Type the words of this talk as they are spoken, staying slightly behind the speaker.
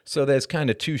So there's kind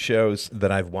of two shows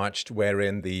that I've watched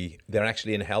wherein they're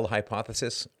actually in hell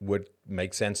hypothesis would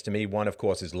make sense to me. One, of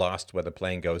course, is Lost, where the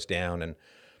plane goes down, and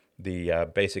the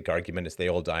basic argument is they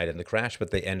all died in the crash,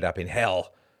 but they end up in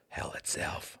hell, hell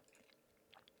itself.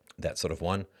 That sort of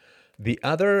one. The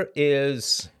other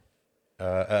is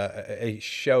a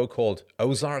show called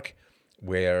Ozark,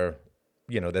 where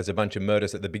there's a bunch of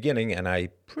murders at the beginning, and I'm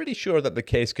pretty sure that the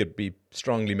case could be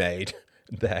strongly made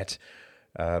that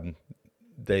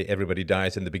everybody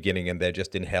dies in the beginning and they're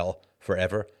just in hell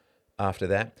forever after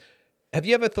that. Have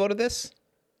you ever thought of this?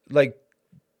 Like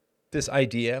this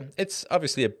idea? It's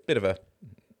obviously a bit of a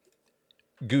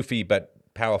goofy but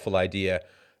powerful idea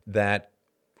that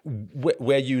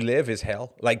where you live is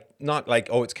hell. Like, not like,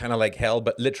 oh, it's kind of like hell,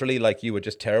 but literally like you were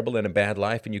just terrible in a bad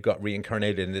life and you got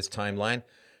reincarnated in this timeline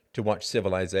to watch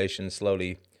civilization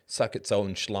slowly suck its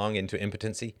own schlong into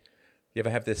impotency. You ever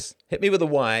have this? Hit me with a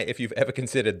why if you've ever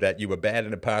considered that you were bad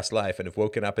in a past life and have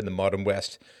woken up in the modern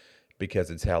West because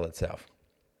it's hell itself.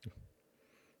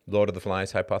 Lord of the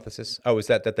Flies hypothesis. Oh, is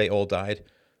that they all died,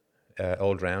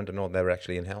 all drowned, and all they were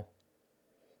actually in hell?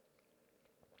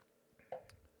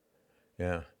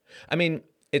 Yeah. I mean,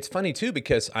 it's funny too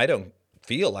because I don't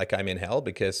feel like I'm in hell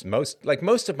because most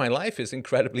of my life is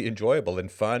incredibly enjoyable and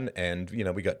fun, and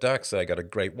we got ducks. I got a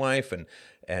great wife and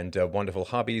wonderful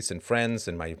hobbies and friends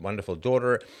and my wonderful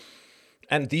daughter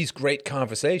and these great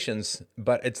conversations.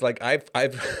 But it's like I've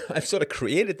I've sort of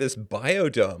created this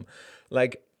biodome,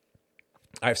 like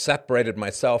I've separated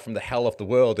myself from the hell of the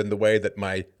world in the way that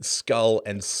my skull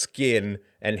and skin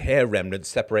and hair remnants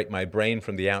separate my brain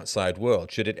from the outside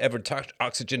world. Should it ever touch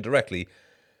oxygen directly,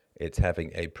 it's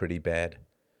having a pretty bad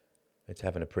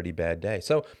day.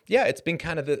 So yeah, it's been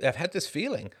kind of I've had this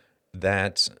feeling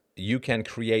that you can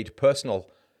create personal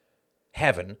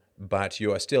heaven, but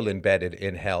you are still embedded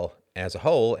in hell as a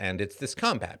whole, and it's this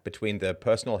combat between the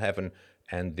personal heaven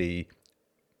and the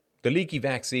leaky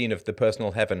vaccine of the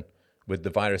personal heaven with the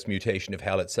virus mutation of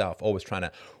hell itself, always trying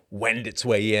to wend its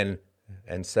way in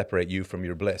and separate you from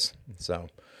your bliss. So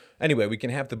anyway, we can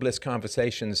have the bliss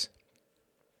conversations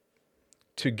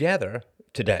together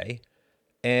today.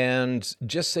 And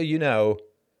just so you know,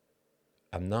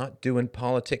 I'm not doing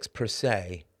politics per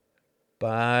se,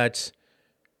 but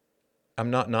I'm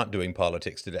not doing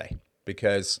politics today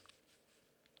because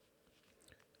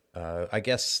I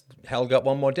guess hell got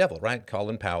one more devil, right?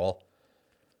 Colin Powell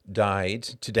died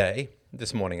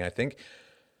this morning, I think.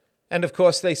 And of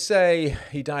course, they say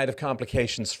he died of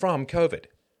complications from COVID,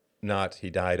 not he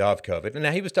died of COVID. And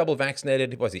now he was double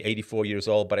vaccinated. Was he 84 years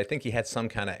old? But I think he had some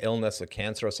kind of illness or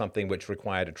cancer or something which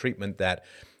required a treatment that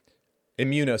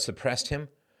immunosuppressed him.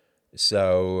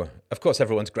 So, of course,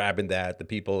 everyone's grabbing that. The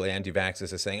people, the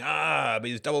anti-vaxxers, are saying, but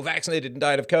he was double vaccinated and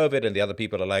died of COVID. And the other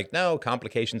people are like, no,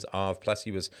 complications of, plus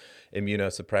he was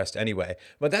immunosuppressed anyway.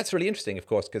 But that's really interesting, of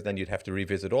course, because then you'd have to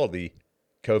revisit all the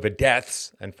COVID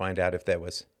deaths and find out if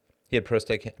he had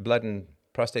blood and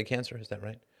prostate cancer. Is that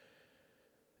right?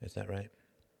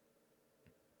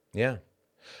 Yeah.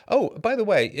 Oh, by the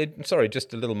way, sorry,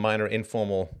 just a little minor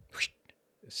informal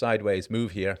sideways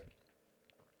move here.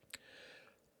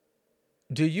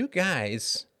 Do you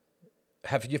guys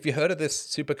have you heard of this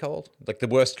super cold? Like the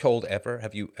worst cold ever?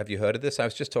 Have you heard of this? I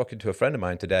was just talking to a friend of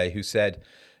mine today who said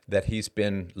that he's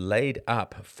been laid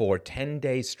up for 10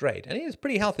 days straight. And he's a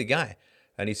pretty healthy guy.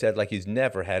 And he said like he's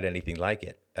never had anything like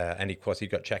it. And of course he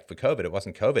got checked for COVID. It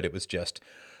wasn't COVID. It was just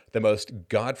the most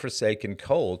godforsaken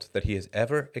cold that he has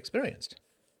ever experienced.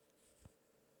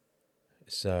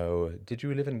 So did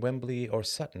you live in Wembley or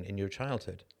Sutton in your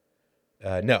childhood?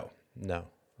 No.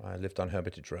 I lived on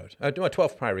Hermitage Road.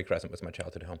 12th Priory Crescent was my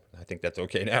childhood home. I think that's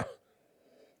okay now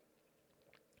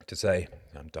to say.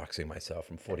 I'm doxing myself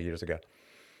from 40 years ago.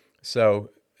 So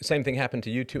same thing happened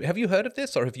to you too. Have you heard of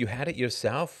this, or have you had it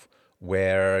yourself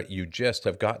where you just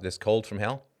have got this cold from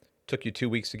hell? Took you 2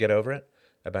 weeks to get over it?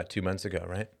 About 2 months ago,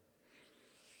 right?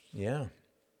 Yeah.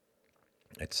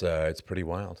 It's pretty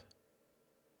wild.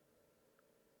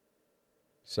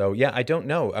 So, yeah, I don't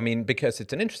know. I mean, because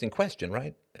it's an interesting question,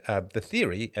 right? The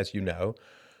theory, as you know,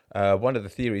 one of the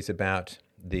theories about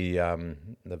the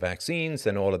vaccines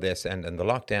and all of this and the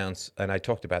lockdowns, and I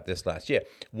talked about this last year,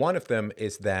 one of them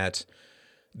is that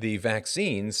the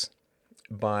vaccines,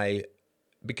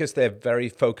 because they're very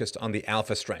focused on the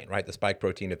alpha strain, right, the spike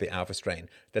protein of the alpha strain,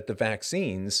 that the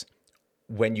vaccines,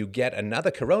 when you get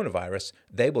another coronavirus,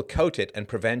 they will coat it and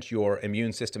prevent your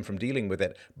immune system from dealing with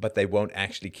it, but they won't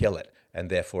actually kill it. And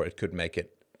therefore, it could make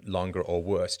it longer or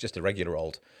worse, just a regular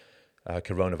old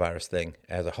coronavirus thing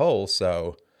as a whole.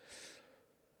 So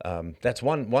that's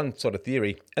one sort of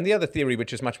theory. And the other theory,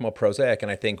 which is much more prosaic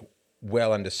and I think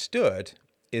well understood,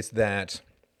 is that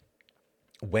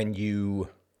when you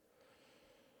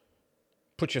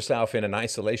put yourself in an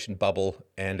isolation bubble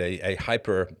and a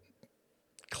hyper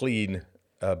clean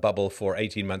bubble for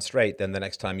 18 months straight, then the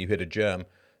next time you hit a germ,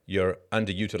 your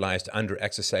underutilized,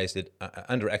 underexercised,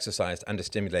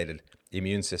 understimulated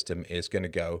immune system is going to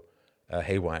go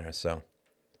haywire. So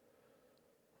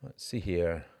let's see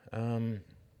here.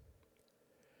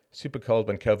 Super cold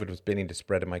when COVID was beginning to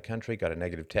spread in my country. Got a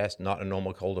negative test. Not a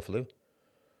normal cold or flu.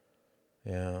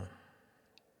 Yeah.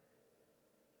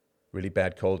 Really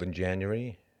bad cold in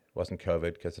January. Wasn't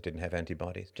COVID because I didn't have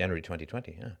antibodies. January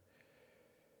 2020, yeah.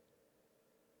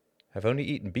 I've only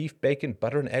eaten beef, bacon,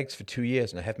 butter, and eggs for 2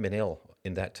 years, and I haven't been ill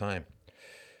in that time.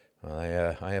 Well,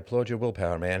 I applaud your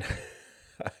willpower, man.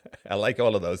 I like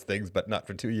all of those things, but not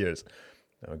for 2 years.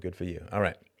 Oh, good for you. All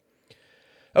right.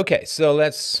 Okay, so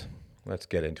let's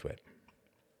get into it.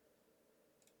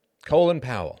 Colin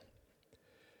Powell.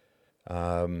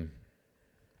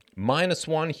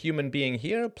 -1 human being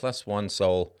here, +1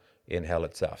 soul in hell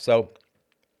itself. So,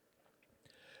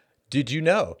 did you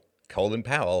know Colin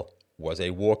Powell was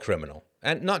a war criminal?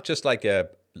 And not just like a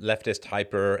leftist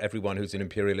hyper, everyone who's an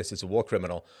imperialist is a war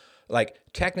criminal. Like,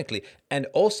 technically, and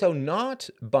also not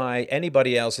by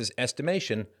anybody else's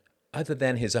estimation other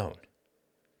than his own.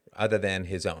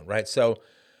 Right? So,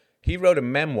 he wrote a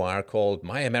memoir called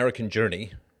My American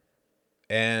Journey,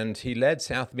 and he led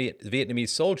South Vietnamese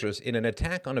soldiers in an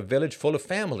attack on a village full of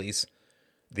families,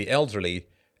 the elderly,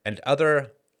 and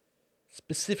other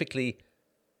specifically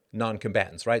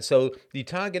non-combatants, right? So the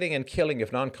targeting and killing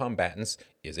of non-combatants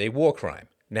is a war crime.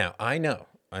 Now, I know,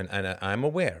 and I'm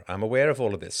aware of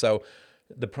all of this. So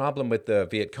the problem with the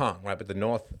Viet Cong, right, with the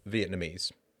North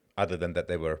Vietnamese, other than that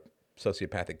they were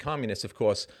sociopathic communists, of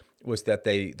course, was that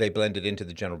they blended into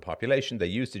the general population. They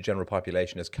used the general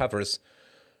population as covers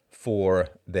for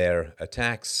their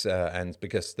attacks, and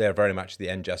because they're very much the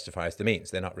end justifies the means.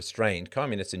 They're not restrained.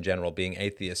 Communists in general, being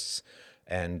atheists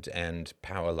and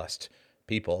power lust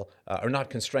people, are not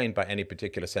constrained by any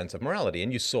particular sense of morality.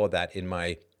 And you saw that in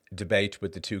my debate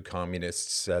with the two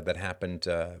communists that happened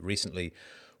recently,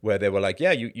 where they were like,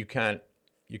 "Yeah, you can't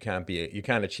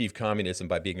achieve communism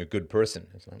by being a good person."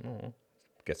 It's like, oh,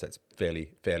 I guess that's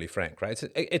fairly frank, right?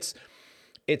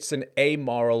 It's an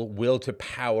amoral will to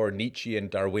power, Nietzschean,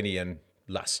 Darwinian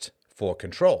lust for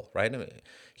control, right? I mean,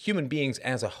 human beings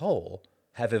as a whole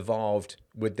have evolved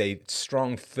with a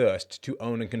strong thirst to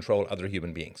own and control other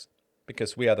human beings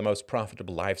because we are the most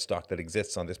profitable livestock that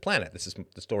exists on this planet. This is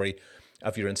the story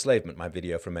of your enslavement, my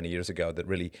video from many years ago that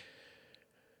really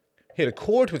hit a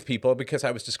chord with people because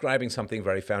I was describing something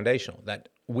very foundational, that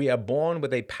we are born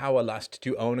with a power lust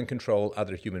to own and control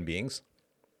other human beings,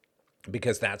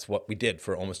 because that's what we did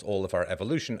for almost all of our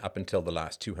evolution up until the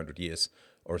last 200 years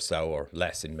or so, or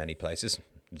less in many places,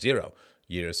 0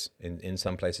 years in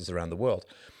some places around the world.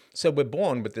 So we're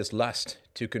born with this lust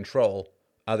to control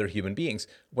other human beings.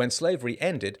 When slavery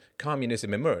ended,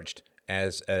 communism emerged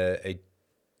as a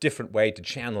different way to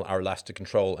channel our lust to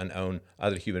control and own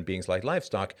other human beings like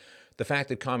livestock. The fact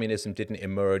that communism didn't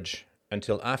emerge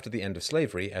until after the end of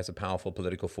slavery as a powerful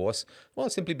political force, well,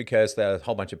 simply because there are a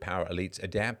whole bunch of power elites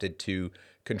adapted to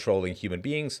controlling human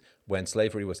beings. When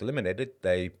slavery was eliminated,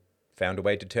 they found a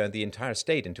way to turn the entire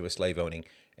state into a slave-owning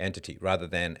entity rather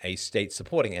than a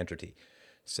state-supporting entity.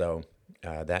 So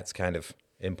that's kind of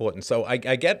important. So I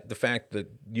get the fact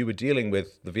that you were dealing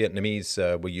with the Vietnamese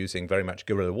were using very much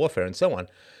guerrilla warfare and so on,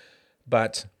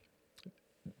 but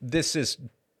this is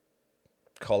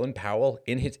Colin Powell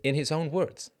in his own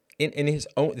words. In his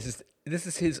own, this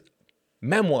is his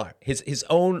memoir, his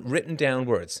own written down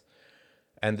words,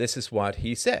 and this is what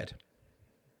he said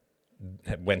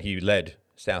when he led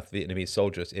South Vietnamese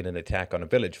soldiers in an attack on a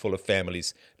village full of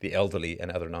families, the elderly,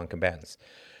 and other non-combatants.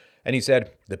 And he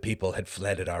said, "The people had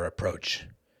fled at our approach,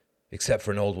 except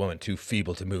for an old woman too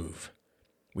feeble to move.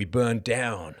 We burned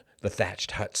down the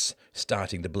thatched huts,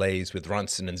 starting the blaze with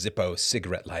Ronson and Zippo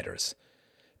cigarette lighters.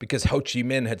 Because Ho Chi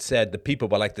Minh had said the people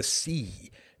were like the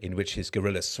sea in which his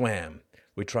guerrillas swam,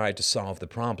 we tried to solve the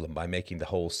problem by making the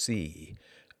whole sea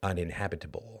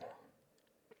uninhabitable."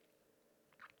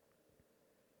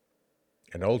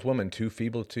 An old woman too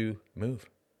feeble to move.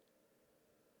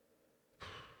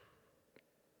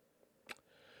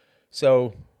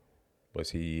 So,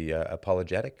 was he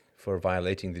apologetic for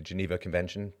violating the Geneva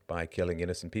Convention by killing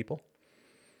innocent people?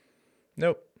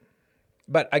 Nope.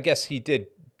 But I guess he did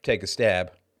take a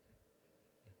stab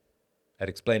at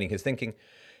explaining his thinking.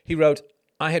 He wrote,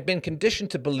 "I had been conditioned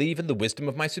to believe in the wisdom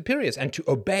of my superiors and to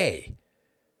obey."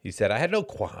 He said, "I had no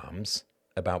qualms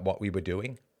about what we were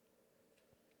doing."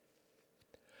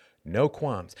 No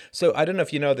qualms. So I don't know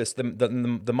if you know this, the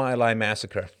My Lai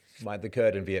massacre that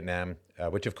occurred in Vietnam,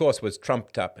 which of course was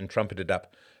trumped up and trumpeted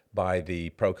up by the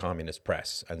pro-communist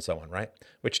press and so on, right?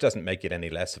 Which doesn't make it any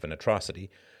less of an atrocity.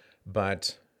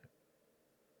 But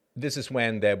this is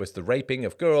when there was the raping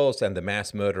of girls and the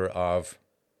mass murder of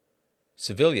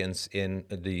civilians in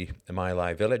the My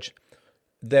Lai village.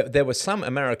 There were some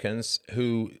Americans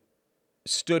who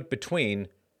stood between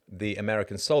the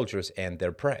American soldiers and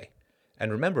their prey.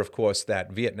 And remember, of course,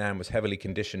 that Vietnam was heavily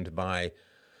conditioned by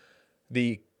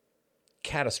the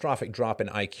catastrophic drop in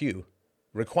IQ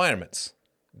requirements.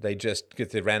 Because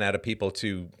they ran out of people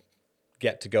to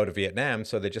get to go to Vietnam,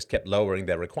 so they just kept lowering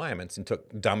their requirements and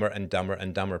took dumber and dumber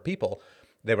and dumber people.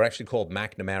 They were actually called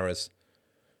McNamara's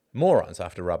morons,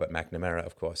 after Robert McNamara,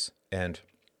 of course. And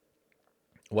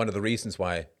one of the reasons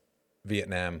why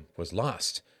Vietnam was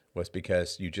lost was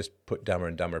because you just put dumber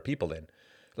and dumber people in.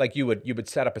 Like you would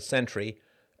set up a sentry,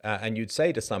 and you'd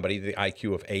say to somebody the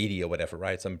IQ of 80 or whatever,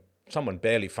 right? Someone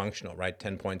barely functional, right?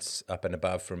 10 points up and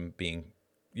above from being,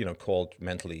 called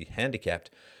mentally handicapped.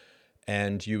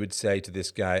 And you would say to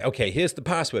this guy, okay, here's the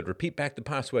password. Repeat back the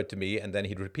password to me. And then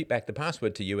he'd repeat back the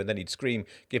password to you. And then he'd scream,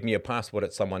 give me a password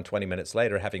at someone 20 minutes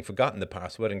later, having forgotten the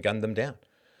password, and gunned them down.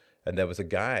 And there was a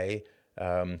guy,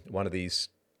 one of these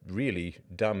really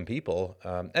dumb people.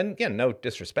 And again, no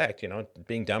disrespect,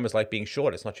 being dumb is like being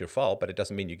short. It's not your fault, but it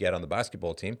doesn't mean you get on the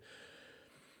basketball team.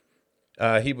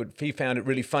 He found it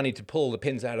really funny to pull the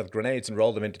pins out of the grenades and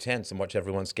roll them into tents and watch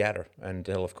everyone scatter.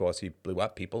 Until, of course, he blew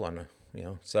up people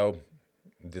so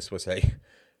this was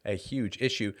a huge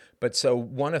issue. But so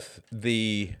one of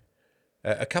a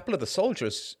couple of the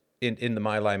soldiers in the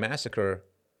My Lai massacre,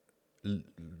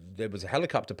 there was a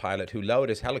helicopter pilot who lowered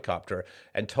his helicopter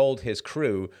and told his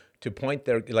crew to point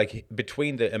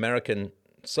between the American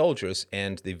soldiers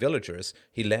and the villagers.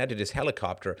 He landed his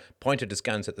helicopter, pointed his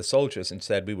guns at the soldiers, and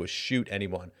said, we will shoot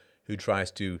anyone who tries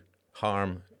to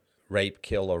harm, rape,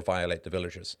 kill, or violate the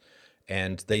villagers.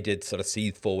 And they did sort of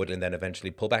seethe forward and then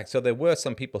eventually pull back. So there were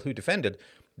some people who defended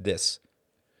this,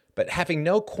 but having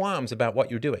no qualms about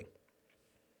what you're doing.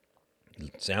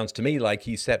 It sounds to me like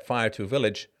he set fire to a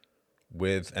village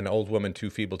with an old woman too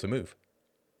feeble to move.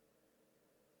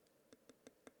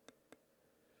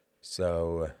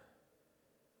 So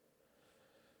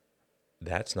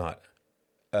that's not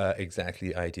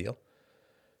exactly ideal.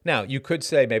 Now, you could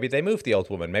say maybe they moved the old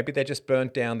woman. Maybe they just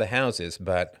burnt down the houses,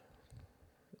 but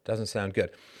it doesn't sound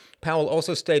good. Powell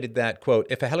also stated that, quote,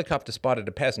 if a helicopter spotted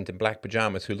a peasant in black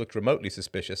pajamas who looked remotely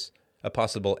suspicious, a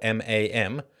possible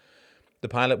MAM, the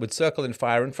pilot would circle and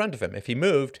fire in front of him. If he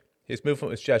moved, his movement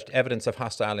was judged evidence of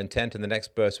hostile intent, and the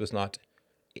next burst was not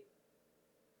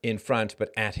in front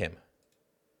but at him.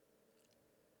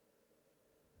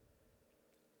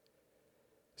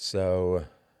 So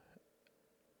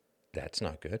that's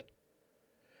not good.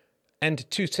 And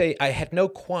to say I had no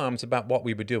qualms about what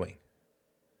we were doing.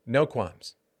 No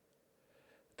qualms.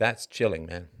 That's chilling,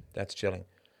 man. That's chilling.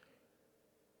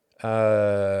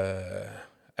 Powell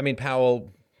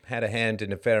had a hand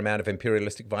in a fair amount of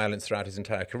imperialistic violence throughout his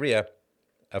entire career.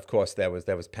 Of course, there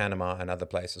was Panama and other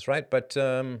places, right? But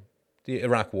the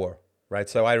Iraq War, right?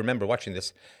 So I remember watching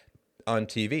this on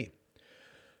TV.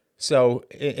 So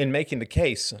in making the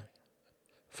case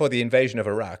for the invasion of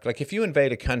Iraq, like if you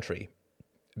invade a country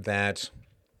that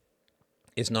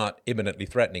is not imminently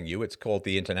threatening you, it's called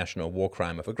the International War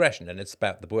Crime of Aggression, and it's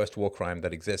about the worst war crime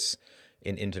that exists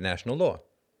in international law.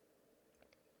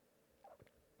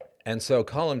 And so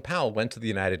Colin Powell went to the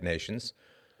United Nations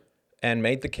and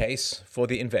made the case for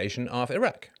the invasion of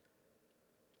Iraq.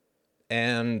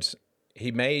 And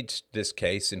he made this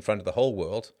case in front of the whole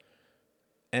world,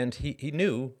 and he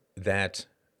knew that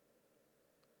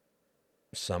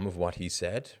some of what he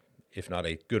said, if not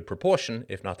a good proportion,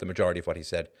 if not the majority of what he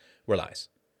said, were lies.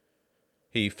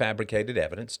 He fabricated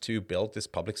evidence to build this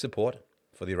public support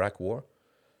for the Iraq War.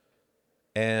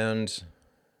 And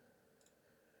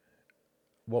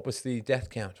what was the death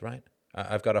count, right?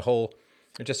 I've got a whole,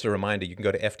 just a reminder, you can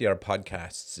go to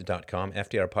fdrpodcasts.com,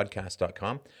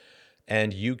 fdrpodcast.com,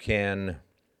 and you can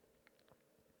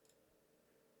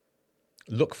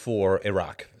look for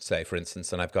Iraq, say, for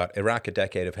instance, and I've got Iraq, A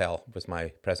Decade of Hell was my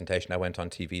presentation. I went on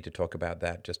TV to talk about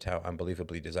that, just how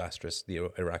unbelievably disastrous the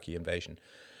Iraqi invasion.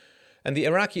 And the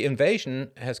Iraqi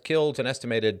invasion has killed an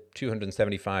estimated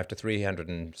 275 to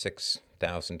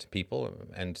 306,000 people,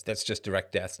 and that's just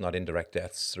direct deaths, not indirect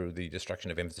deaths through the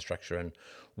destruction of infrastructure and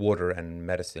water and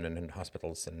medicine and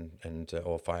hospitals and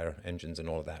or fire engines and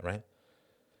all of that, right?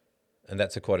 And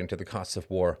that's according to the Costs of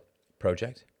War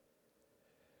project.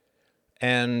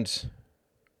 And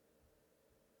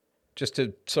just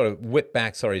to sort of whip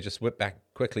back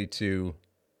quickly to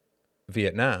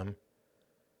Vietnam,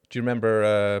 Do you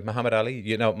remember Muhammad Ali?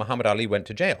 You know, Muhammad Ali went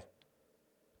to jail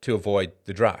to avoid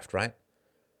the draft, right?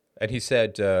 And he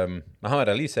said, Muhammad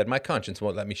Ali said, my conscience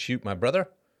won't let me shoot my brother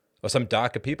or some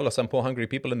darker people or some poor hungry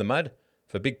people in the mud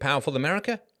for big, powerful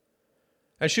America.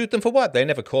 And shoot them for what? They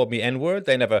never called me N-word.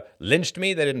 They never lynched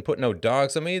me. They didn't put no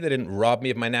dogs on me. They didn't rob me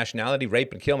of my nationality,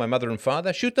 rape and kill my mother and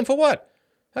father. Shoot them for what?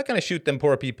 How can I shoot them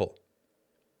poor people?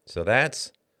 So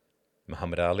that's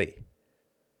Muhammad Ali,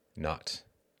 not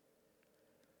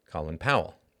Colin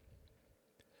Powell.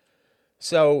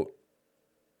 So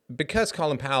because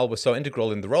Colin Powell was so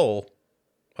integral in the role,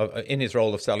 in his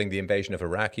role of selling the invasion of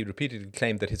Iraq, he repeatedly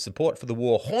claimed that his support for the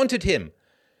war haunted him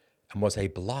and was a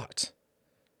blot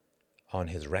on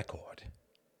his record.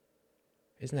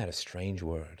 Isn't that a strange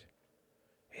word?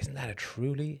 Isn't that a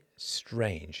truly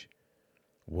strange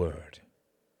word?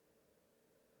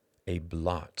 A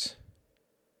blot.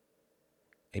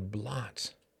 A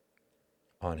blot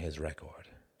on his record.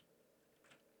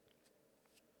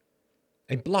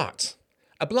 A blot.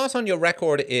 A blot on your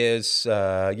record is,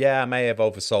 I may have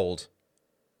oversold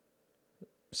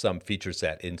some feature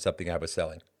set in something I was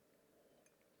selling.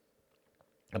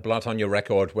 A blot on your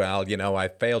record, well, you know, I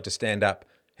failed to stand up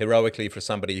heroically for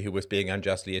somebody who was being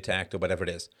unjustly attacked or whatever it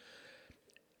is.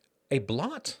 A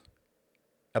blot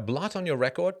on your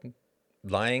record,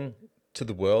 lying to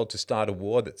the world to start a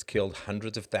war that's killed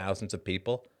hundreds of thousands of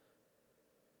people.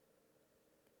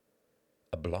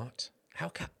 A blot? How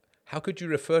could you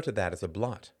refer to that as a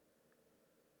blot?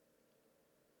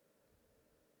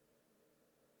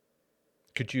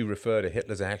 Could you refer to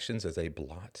Hitler's actions as a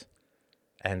blot?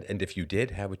 And if you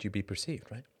did, how would you be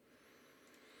perceived, right?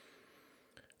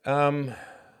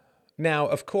 Now,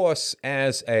 of course,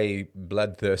 as a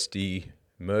bloodthirsty,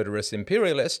 murderous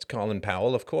imperialist, Colin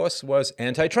Powell, of course, was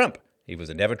anti-Trump. He was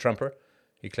a never-Trumper.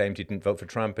 He claimed he didn't vote for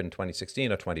Trump in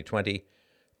 2016 or 2020.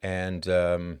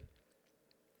 And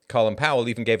Colin Powell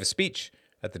even gave a speech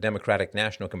at the Democratic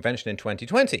National Convention in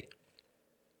 2020.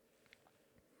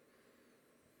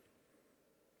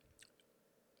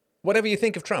 Whatever you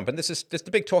think of Trump, and this is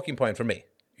the big talking point for me,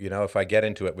 you know, if I get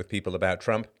into it with people about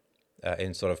Trump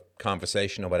in sort of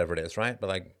conversation or whatever it is, right? But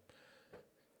like,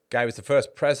 guy was the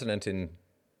first president in,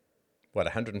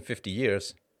 150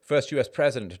 years, first U.S.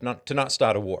 president to not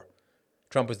start a war.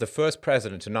 Trump was the first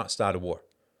president to not start a war.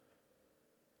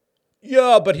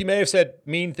 Yeah, but he may have said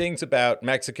mean things about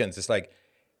Mexicans. It's like,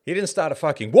 he didn't start a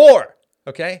fucking war,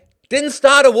 okay? Didn't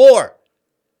start a war.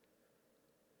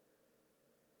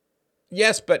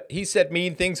 Yes, but he said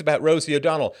mean things about Rosie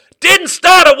O'Donnell. Didn't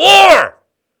start a war!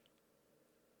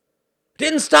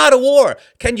 Didn't start a war.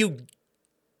 Can you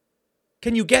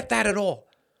get that at all?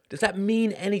 Does that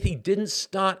mean anything? Didn't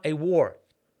start a war.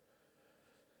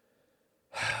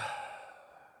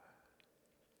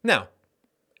 Now,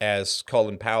 as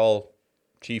Colin Powell,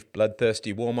 chief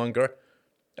bloodthirsty warmonger,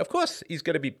 of course he's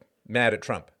going to be mad at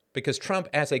Trump. Because Trump,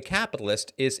 as a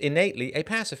capitalist, is innately a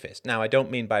pacifist. Now, I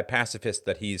don't mean by pacifist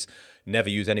that he's never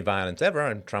used any violence ever,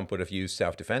 and Trump would have used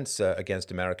self-defense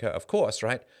against America, of course,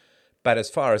 right? But as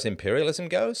far as imperialism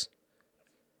goes,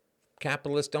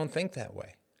 capitalists don't think that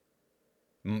way.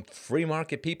 Free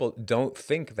market people don't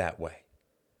think that way.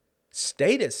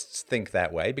 Statists think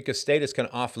that way because statists can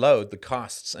offload the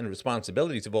costs and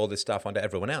responsibilities of all this stuff onto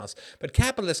everyone else. But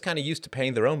capitalists kind of used to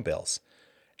paying their own bills.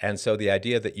 And so the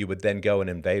idea that you would then go and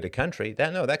invade a country,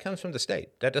 that comes from the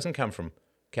state. That doesn't come from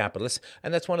capitalists.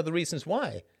 And that's one of the reasons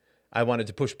why I wanted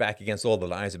to push back against all the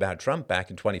lies about Trump back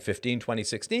in 2015,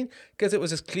 2016, because it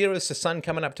was as clear as the sun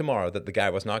coming up tomorrow that the guy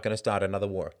was not going to start another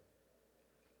war.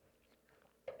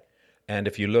 And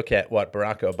if you look at what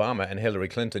Barack Obama and Hillary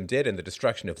Clinton did in the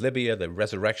destruction of Libya, the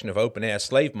resurrection of open-air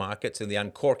slave markets, and the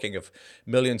uncorking of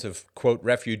millions of, quote,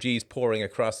 refugees pouring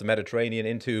across the Mediterranean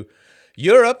into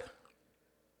Europe,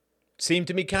 seemed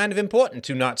to me kind of important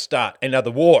to not start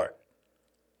another war.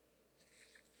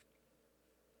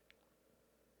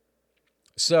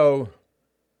 So,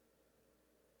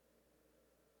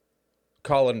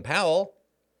 Colin Powell,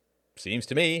 seems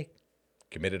to me,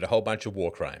 committed a whole bunch of war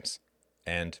crimes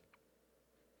and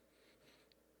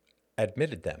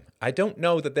admitted them. I don't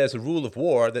know that there's a rule of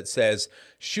war that says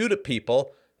shoot at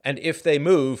people and if they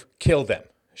move, kill them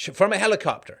from a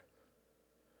helicopter.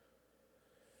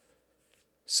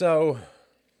 So,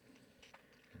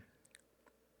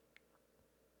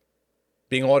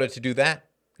 being ordered to do that,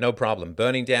 no problem.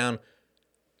 Burning down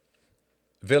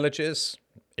villages,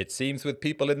 it seems with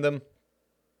people in them,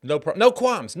 no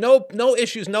qualms, no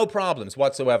issues, no problems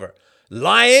whatsoever.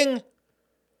 Lying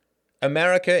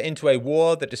America into a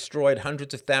war that destroyed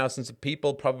hundreds of thousands of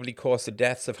people, probably caused the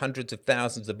deaths of hundreds of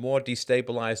thousands of more,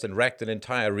 destabilized and wrecked an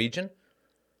entire region.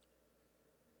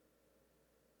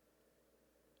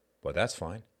 Well, that's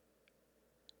fine.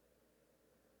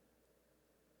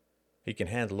 He can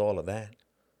handle all of that.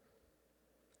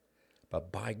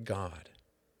 But by God,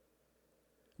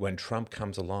 when Trump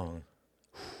comes along,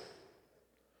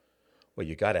 well,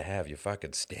 you got to have your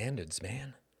fucking standards,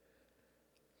 man.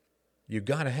 You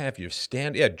got to have your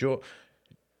stand. Yeah,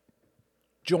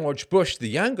 George Bush the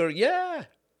Younger, yeah.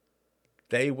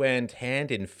 They went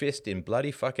hand in fist in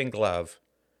bloody fucking glove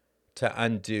to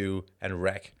undo and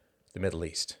wreck the Middle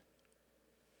East.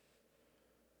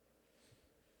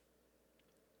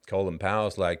 Colin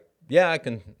Powell's like, yeah,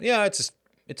 it's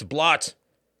a blot.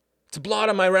 It's a blot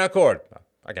on my record.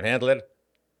 I can handle it.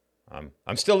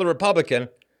 I'm still a Republican.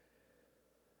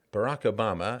 Barack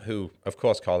Obama, who, of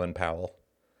course, Colin Powell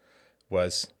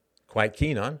was quite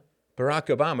keen on,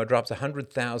 Barack Obama drops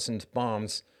 100,000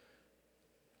 bombs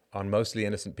on mostly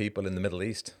innocent people in the Middle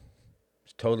East.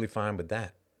 He's totally fine with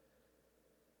that.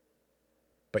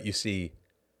 But you see,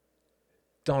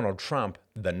 Donald Trump,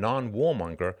 the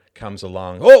non-warmonger, comes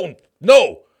along. Oh,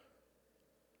 no!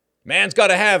 Man's got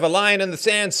to have a line in the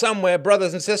sand somewhere,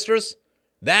 brothers and sisters.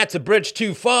 That's a bridge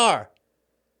too far.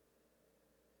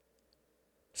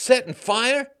 Setting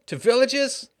fire to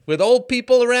villages with old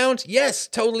people around? Yes,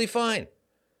 totally fine.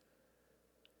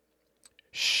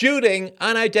 Shooting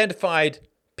unidentified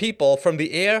people from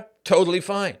the air? Totally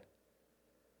fine.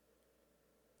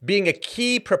 Being a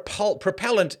key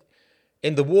propellant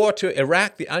in the war to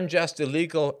Iraq, the unjust,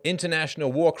 illegal,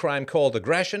 international war crime called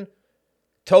aggression?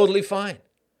 Totally fine.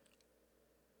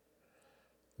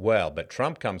 Well, but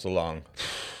Trump comes along.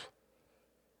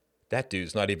 That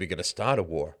dude's not even going to start a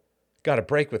war. Got to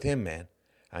break with him, man.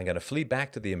 I'm going to flee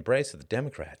back to the embrace of the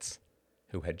Democrats,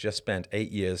 who had just spent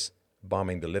 8 years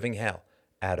bombing the living hell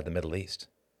out of the Middle East.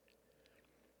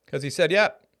 Because he said, yeah,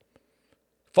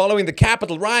 following the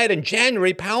Capitol riot in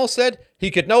January, Powell said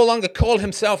he could no longer call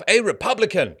himself a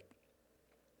Republican.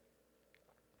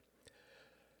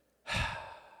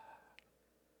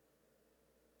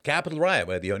 Capitol riot,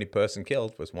 where the only person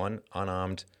killed was one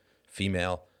unarmed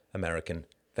female American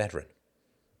veteran.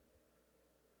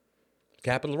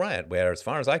 Capitol riot, where, as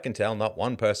far as I can tell, not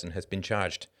one person has been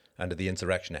charged under the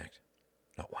Insurrection Act.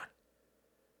 Not one.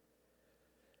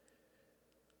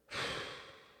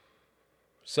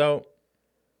 So,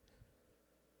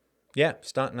 yeah,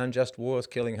 starting unjust wars,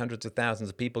 killing hundreds of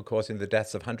thousands of people, causing the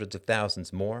deaths of hundreds of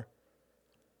thousands more.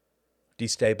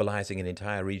 Destabilizing an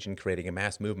entire region, creating a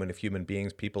mass movement of human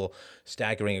beings, people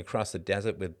staggering across the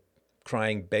desert with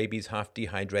crying babies half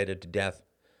dehydrated to death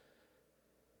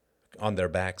on their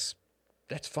backs.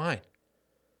 That's fine.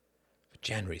 But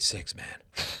January 6th, man.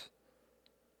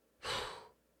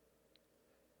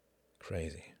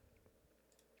 Crazy.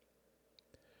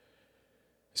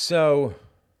 So,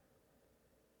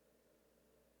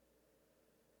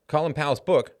 Colin Powell's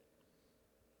book,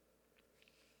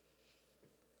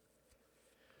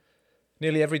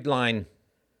 nearly every line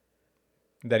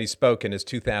that he spoke in his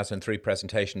 2003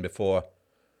 presentation before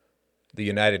the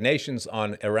United Nations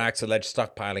on Iraq's alleged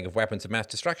stockpiling of weapons of mass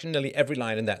destruction, nearly every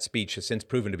line in that speech has since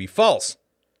proven to be false.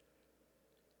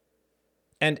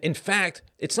 And in fact,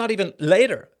 it's not even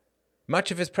later.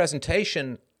 Much of his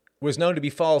presentation was known to be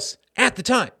false at the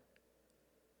time.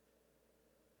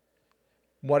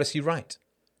 What does he write?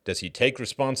 Does he take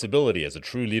responsibility as a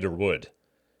true leader would?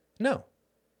 No.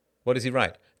 What does he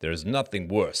write? There is nothing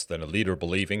worse than a leader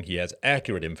believing he has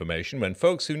accurate information when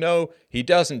folks who know he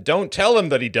doesn't don't tell him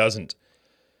that he doesn't.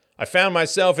 I found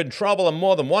myself in trouble on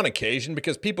more than one occasion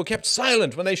because people kept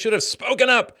silent when they should have spoken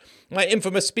up. My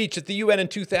infamous speech at the UN in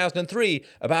 2003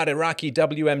 about Iraqi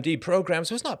WMD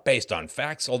programs was not based on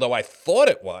facts, although I thought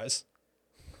it was.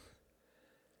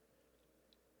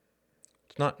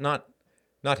 It's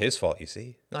not his fault, you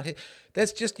see. Not his.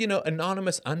 That's just,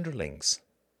 anonymous underlings.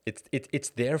 It's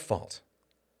their fault.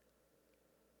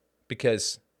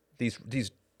 Because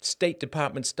these State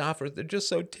Department staffers, they're just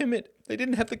so timid. They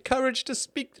didn't have the courage to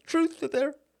speak the truth to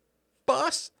their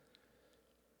boss.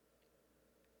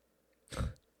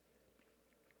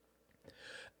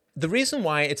 The reason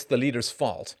why it's the leader's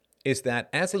fault is that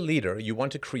as a leader, you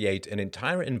want to create an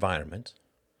entire environment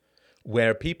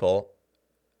where people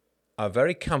are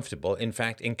very comfortable, in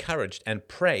fact, encouraged and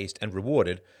praised and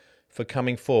rewarded for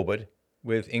coming forward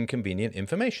with inconvenient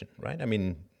information, right? I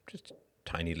mean, just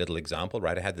tiny little example,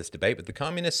 right? I had this debate with the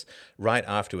communists right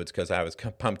afterwards because I was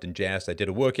pumped and jazzed. I did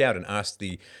a workout and asked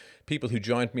the people who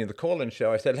joined me in the COLIN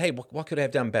show, I said, hey, what could I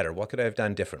have done better? What could I have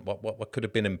done different? What could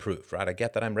have been improved, right? I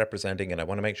get that I'm representing and I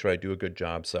want to make sure I do a good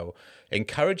job. So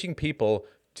encouraging people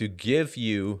to give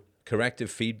you corrective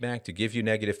feedback, to give you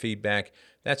negative feedback,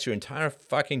 that's your entire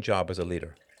fucking job as a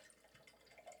leader.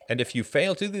 And if you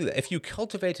fail to do that, if you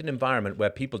cultivate an environment where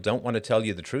people don't want to tell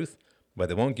you the truth, where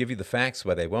they won't give you the facts,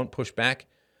 where they won't push back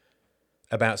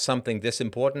about something this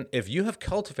important, if you have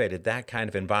cultivated that kind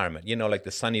of environment, you know, like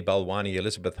the Sunny Balwani,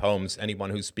 Elizabeth Holmes, anyone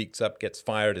who speaks up gets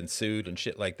fired and sued and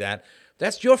shit like that,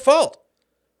 that's your fault.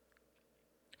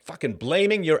 Fucking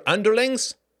blaming your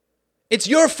underlings? It's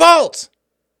your fault!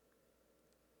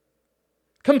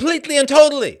 Completely and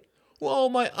totally. Well,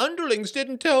 my underlings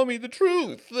didn't tell me the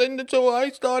truth, and so I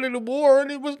started a war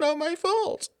and it was not my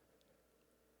fault.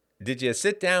 Did you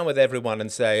sit down with everyone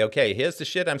and say, okay, here's the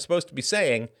shit I'm supposed to be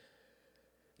saying.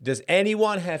 Does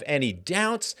anyone have any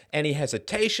doubts, any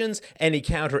hesitations, any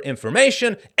counter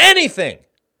information, anything?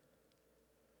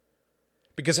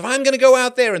 Because if I'm going to go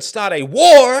out there and start a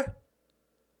war,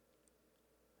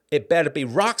 it better be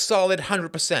rock solid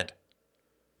 100%.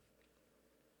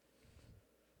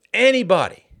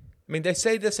 Anybody. I mean, they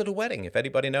say this at a wedding. If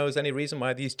anybody knows any reason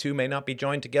why these two may not be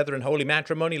joined together in holy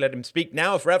matrimony, let him speak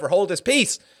now or forever hold his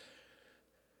peace.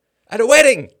 At a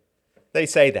wedding, they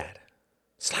say that.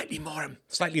 Slightly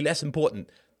less important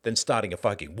than starting a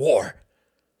fucking war.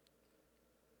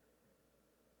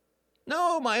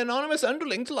 No, my anonymous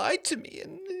underlings lied to me.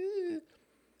 And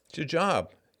it's your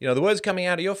job. You know, the words coming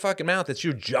out of your fucking mouth, it's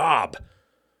your job.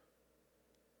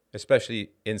 Especially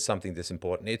in something this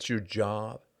important. It's your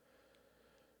job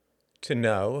to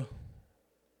know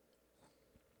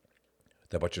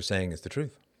that what you're saying is the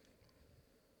truth.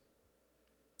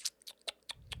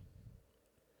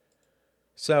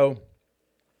 So,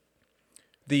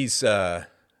 these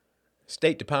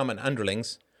State Department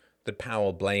underlings that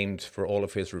Powell blamed for all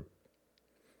of his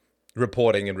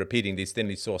reporting and repeating these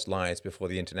thinly sourced lies before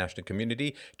the international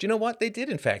community, do you know what? They did,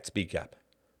 in fact, speak up.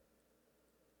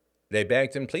 They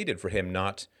begged and pleaded for him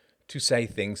not to say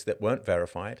things that weren't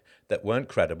verified, that weren't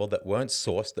credible, that weren't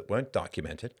sourced, that weren't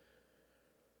documented.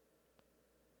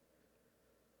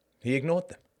 He ignored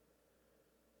them.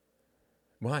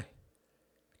 Why?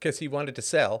 Because he wanted to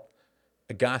sell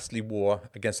a ghastly war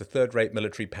against a third-rate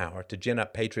military power to gin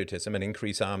up patriotism and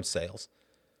increase arms sales,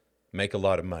 make a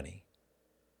lot of money,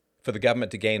 for the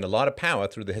government to gain a lot of power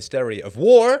through the hysteria of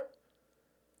war.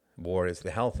 War is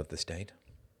the health of the state.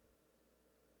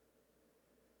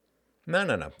 No.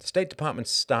 The State Department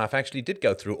staff actually did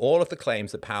go through all of the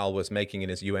claims that Powell was making in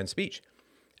his UN speech,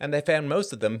 and they found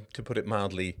most of them, to put it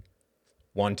mildly,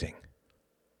 wanting.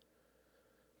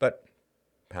 But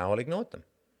Powell ignored them.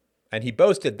 And he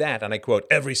boasted that, and I quote,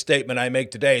 "Every statement I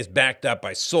make today is backed up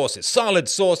by sources, solid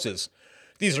sources.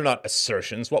 These are not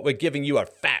assertions. What we're giving you are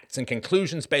facts and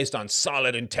conclusions based on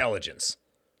solid intelligence."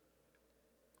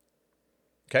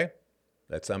 Okay?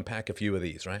 Let's unpack a few of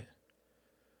these, right?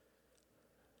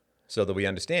 So that we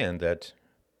understand that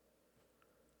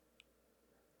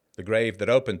the grave that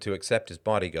opened to accept his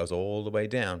body goes all the way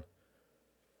down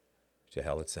to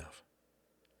hell itself.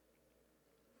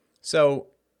 So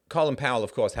Colin Powell,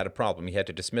 of course, had a problem. He had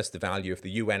to dismiss the value of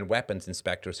the UN weapons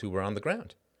inspectors who were on the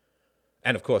ground.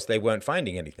 And, of course, they weren't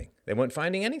finding anything.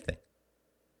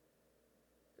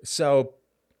 So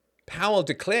Powell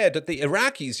declared that the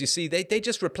Iraqis, you see, they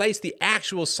just replaced the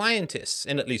actual scientists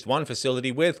in at least one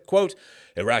facility with, quote,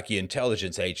 Iraqi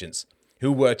intelligence agents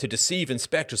who were to deceive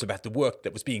inspectors about the work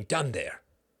that was being done there.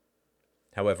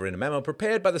 However, in a memo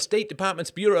prepared by the State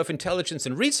Department's Bureau of Intelligence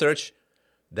and Research,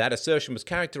 that assertion was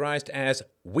characterized as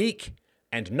weak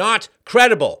and not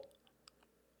credible.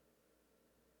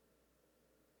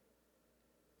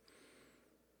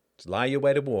 Just lie your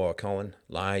way to war, Colin.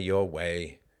 Lie your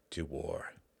way to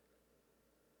war.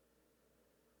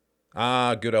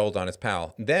 Ah, good old honest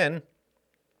Powell. Then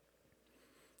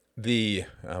the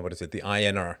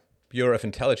INR, Bureau of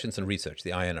Intelligence and Research,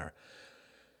 the INR.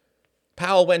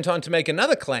 Powell went on to make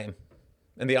another claim,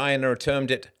 and the INR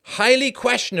termed it highly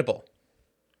questionable,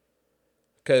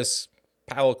 because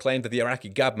Powell claimed that the Iraqi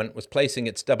government was placing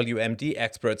its WMD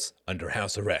experts under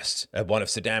house arrest at one of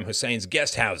Saddam Hussein's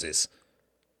guest houses.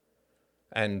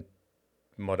 And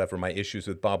whatever my issues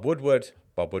with Bob Woodward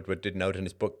did note in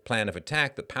his book Plan of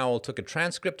Attack that Powell took a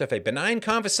transcript of a benign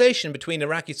conversation between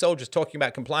Iraqi soldiers talking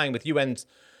about complying with UN's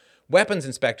weapons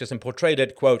inspectors and portrayed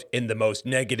it, quote, in the most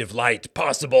negative light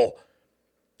possible,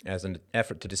 as an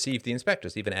effort to deceive the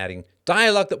inspectors, even adding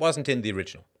dialogue that wasn't in the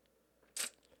original.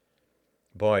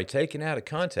 Boy, taken out of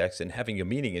context and having your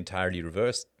meaning entirely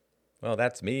reversed, well,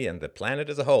 that's me and the planet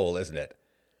as a whole, isn't it?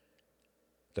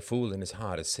 The fool in his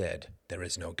heart has said, there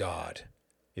is no God,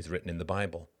 is written in the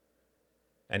Bible.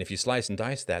 And if you slice and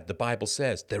dice that, the Bible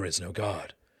says there is no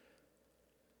God.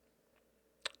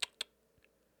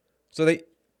 So they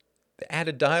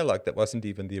added dialogue that wasn't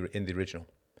even in the original.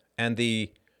 And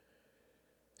the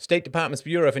State Department's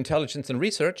Bureau of Intelligence and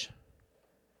Research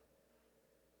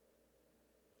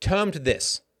termed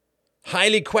this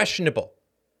highly questionable.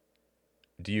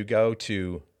 Do you go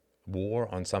to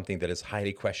war on something that is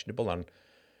highly questionable, on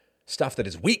stuff that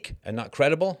is weak and not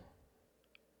credible,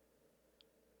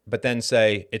 but then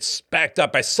say it's backed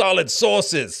up by solid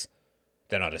sources?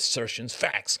 They're not assertions,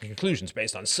 facts, conclusions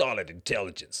based on solid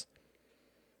intelligence,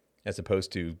 as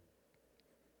opposed to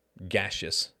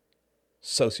gaseous,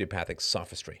 sociopathic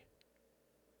sophistry.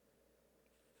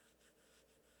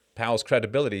 Powell's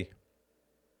credibility.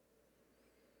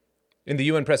 In the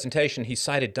UN presentation, he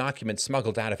cited documents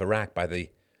smuggled out of Iraq by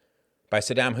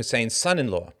Saddam Hussein's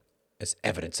son-in-law as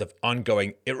evidence of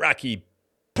ongoing Iraqi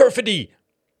perfidy.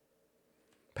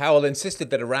 Powell insisted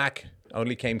that Iraq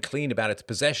only came clean about its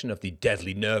possession of the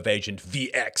deadly nerve agent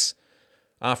VX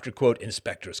after, quote,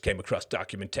 inspectors came across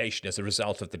documentation as a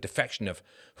result of the defection of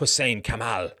Hussein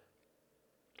Kamal.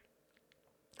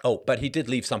 Oh, but he did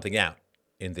leave something out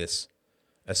in this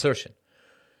assertion.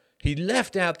 He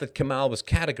left out that Kamal was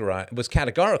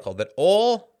categorical that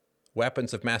all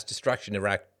weapons of mass destruction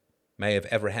Iraq may have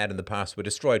ever had in the past were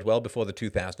destroyed well before the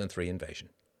 2003 invasion.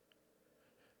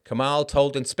 Kamal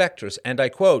told inspectors, and I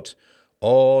quote,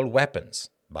 all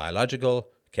weapons, biological,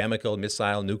 chemical,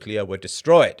 missile, nuclear, were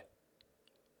destroyed.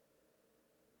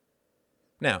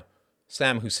 Now,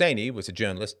 Sam Husseini was a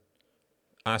journalist,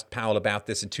 asked Powell about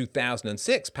this in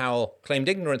 2006. Powell claimed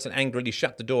ignorance and angrily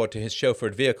shut the door to his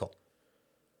chauffeured vehicle.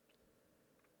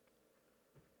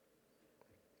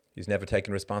 He's never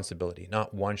taken responsibility,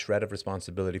 not one shred of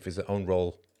responsibility for his own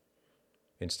role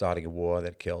in starting a war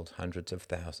that killed hundreds of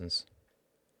thousands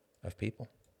of people.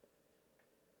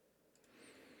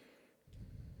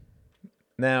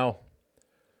 Now,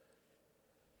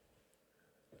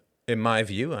 in my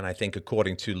view, and I think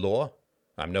according to law,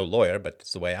 I'm no lawyer, but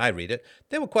it's the way I read it,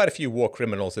 there were quite a few war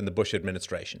criminals in the Bush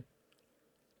administration.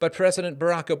 But President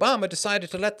Barack Obama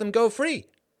decided to let them go free.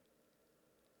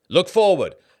 Look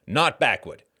forward, not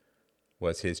backward,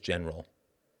 was his general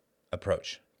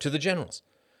approach to the generals.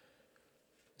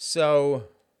 So,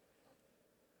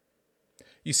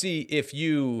 you see, if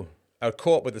you are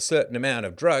caught with a certain amount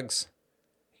of drugs,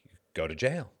 you go to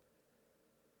jail.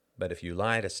 But if you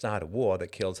lie to start a war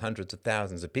that kills hundreds of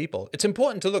thousands of people, it's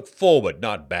important to look forward,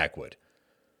 not backward.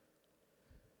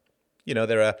 You know,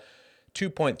 there are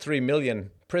 2.3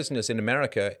 million prisoners in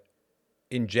America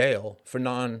in jail for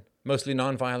mostly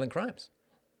non-violent crimes.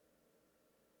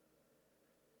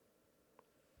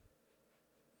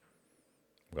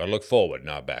 We've got to look forward,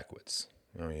 not backwards.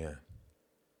 Oh, yeah.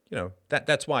 You know,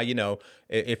 that's why, you know,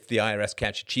 if the IRS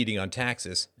catch you cheating on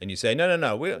taxes and you say, no,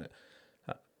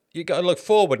 you got to look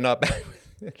forward, not backwards.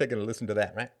 They're going to listen to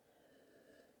that, right?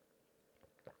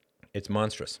 It's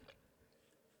monstrous.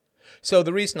 So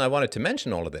the reason I wanted to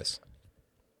mention all of this,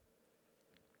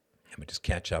 let me just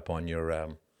catch up on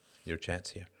your chats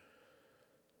here.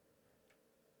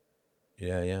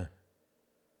 Yeah.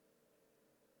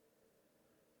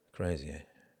 Crazy, eh?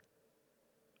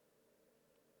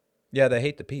 Yeah, they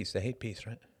hate the peace. They hate peace,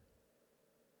 right?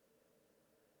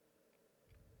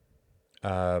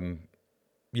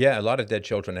 Yeah, a lot of dead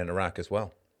children in Iraq as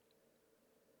well.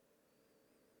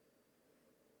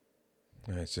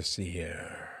 Let's just see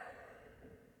here.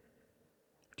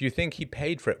 Do you think he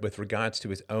paid for it with regards to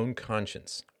his own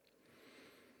conscience?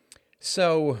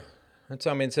 So, that's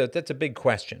a big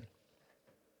question.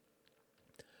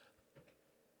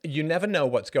 You never know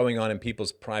what's going on in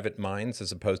people's private minds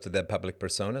as opposed to their public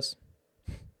personas.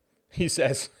 He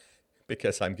says,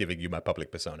 because I'm giving you my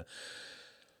public persona.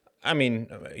 I mean,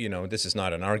 you know, this is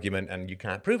not an argument and you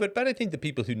can't prove it, but I think the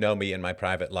people who know me in my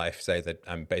private life say that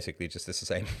I'm basically just the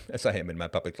same as I am in my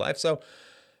public life. So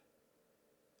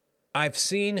I've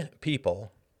seen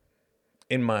people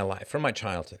in my life, from my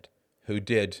childhood, who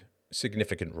did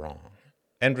significant wrong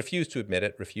and refused to admit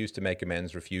it, refused to make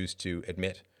amends, refused to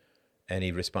admit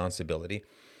any responsibility.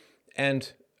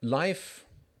 And life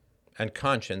and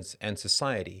conscience and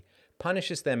society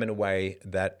punishes them in a way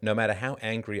that no matter how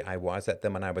angry I was at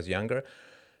them when I was younger,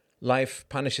 life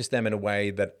punishes them in a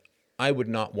way that I would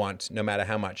not want, no matter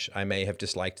how much I may have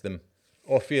disliked them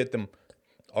or feared them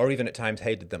or even at times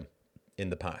hated them in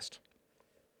the past.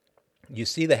 You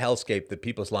see the hellscape that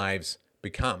people's lives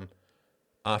become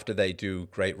after they do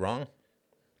great wrong,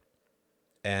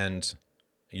 and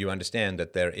you understand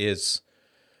that there is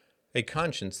a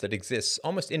conscience that exists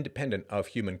almost independent of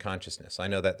human consciousness. I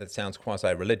know that sounds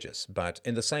quasi-religious, but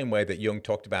in the same way that Jung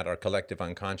talked about our collective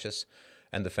unconscious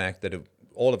and the fact that if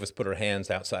all of us put our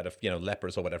hands outside of,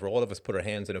 lepers or whatever, all of us put our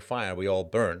hands in a fire, we all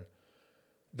burn,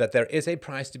 that there is a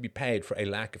price to be paid for a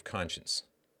lack of conscience.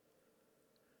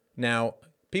 Now,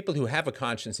 people who have a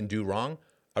conscience and do wrong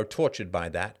are tortured by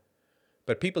that,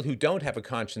 but people who don't have a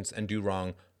conscience and do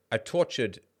wrong are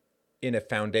tortured in a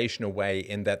foundational way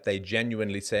in that they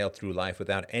genuinely sail through life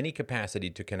without any capacity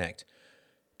to connect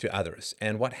to others.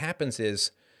 And what happens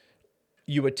is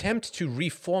you attempt to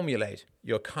reformulate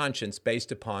your conscience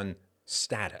based upon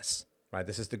status, right?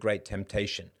 This is the great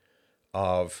temptation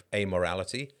of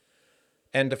amorality.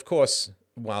 And of course,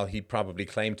 while he probably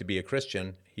claimed to be a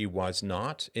Christian, he was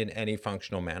not in any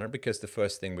functional manner, because the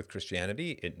first thing with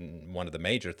Christianity, one of the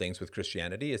major things with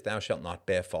Christianity, is thou shalt not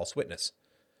bear false witness.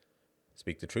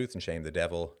 Speak the truth and shame the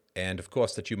devil. And of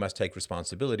course, that you must take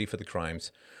responsibility for the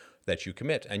crimes that you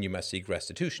commit, and you must seek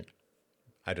restitution.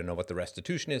 I don't know what the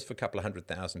restitution is for a couple of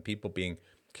 100,000 people being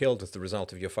killed as the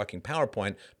result of your fucking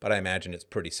PowerPoint, but I imagine it's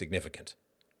pretty significant.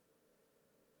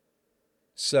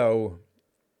 So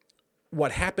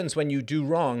what happens when you do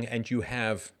wrong and you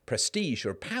have prestige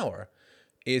or power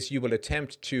is you will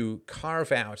attempt to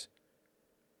carve out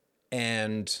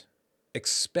and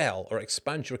expel or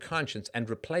expunge your conscience and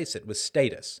replace it with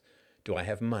status. Do I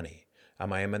have money?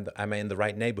 Am I in the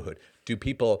right neighborhood? Do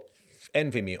people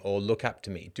envy me or look up to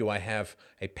me? Do I have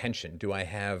a pension? Do I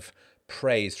have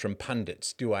praise from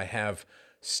pundits? Do I have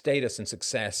status and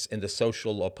success in the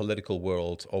social or political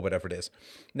world or whatever it is?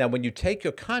 Now, when you take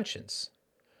your conscience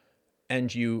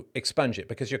and you expunge it,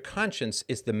 because your conscience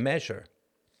is the measure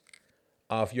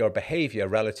of your behavior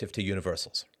relative to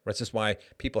universals. This is why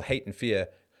people hate and fear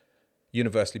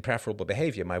universally preferable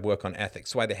behavior, my work on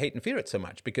ethics. Why they hate and fear it so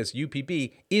much, because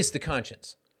UPB is the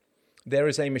conscience. There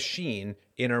is a machine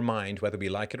in our mind, whether we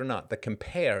like it or not, that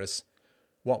compares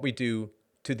what we do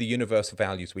to the universal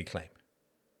values we claim.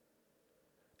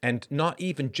 And not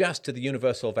even just to the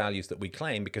universal values that we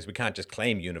claim, because we can't just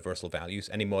claim universal values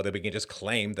any more than we can just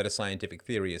claim that a scientific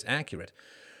theory is accurate.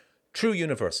 True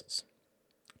universals.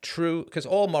 True, because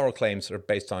all moral claims are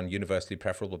based on universally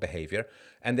preferable behavior,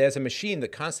 and there's a machine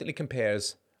that constantly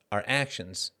compares our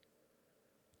actions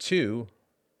to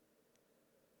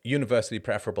universally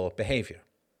preferable behavior.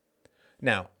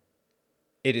 Now,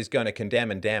 it is going to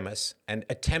condemn and damn us and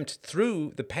attempt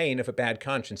through the pain of a bad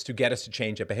conscience to get us to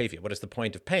change our behavior. What is the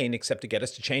point of pain except to get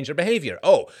us to change our behavior?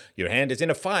 Oh, your hand is in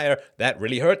a fire. That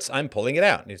really hurts. I'm pulling it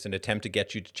out. It's an attempt to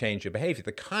get you to change your behavior.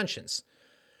 The conscience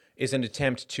is an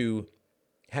attempt to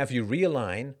have you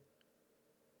realign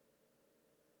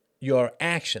your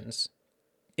actions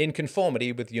in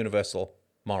conformity with universal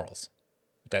morals.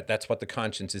 That's what the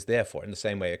conscience is there for. In the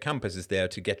same way a compass is there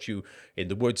to get you in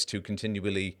the woods to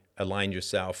continually align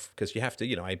yourself, because you have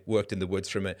to, I worked in the woods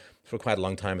for quite a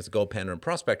long time as a gold panner and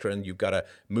prospector, and you've got to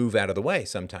move out of the way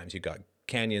sometimes. You've got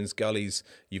canyons, gullies,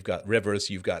 you've got rivers,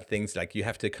 you've got things like you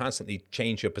have to constantly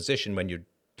change your position when you're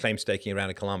claim staking around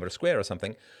a kilometer square or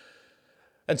something.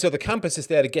 And so the compass is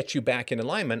there to get you back in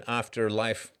alignment after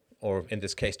life, or in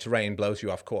this case, terrain, blows you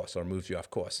off course or moves you off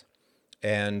course.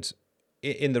 And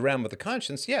in the realm of the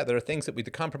conscience, there are things the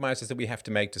compromises that we have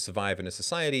to make to survive in a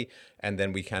society, and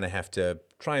then we kind of have to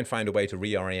try and find a way to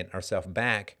reorient ourselves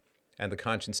back. And the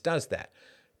conscience does that,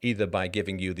 either by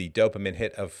giving you the dopamine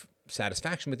hit of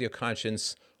satisfaction with your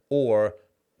conscience, or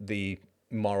the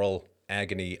moral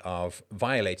agony of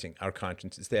violating our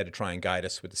conscience. It's there to try and guide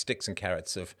us with the sticks and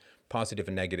carrots of positive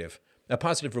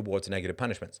rewards and negative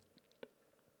punishments.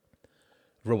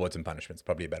 Rewards and punishments,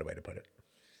 probably a better way to put it.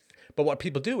 But what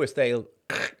people do is they'll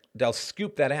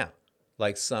scoop that out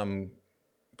like some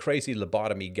crazy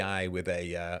lobotomy guy with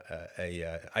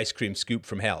a ice cream scoop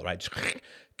from hell, right?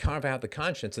 Carve out the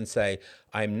conscience and say,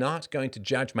 I'm not going to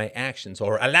judge my actions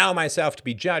or allow myself to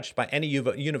be judged by any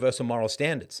universal moral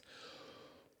standards.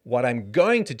 What I'm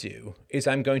going to do is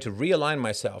I'm going to realign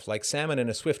myself like salmon in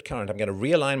a swift current. I'm going to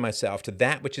realign myself to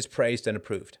that which is praised and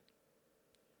approved.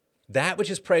 That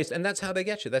which is praised, and that's how they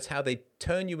get you. That's how they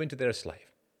turn you into their slave.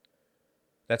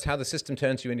 That's how the system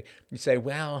turns you into. You say,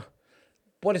 well,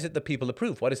 what is it that people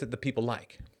approve? What is it that people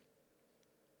like?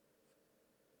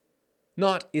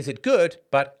 Not is it good,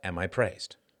 but am I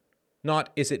praised? Not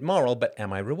is it moral, but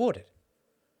am I rewarded?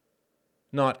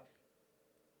 Not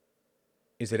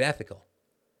is it ethical,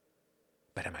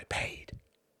 but am I paid?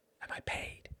 Am I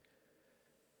paid?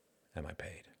 Am I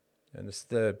paid? And this is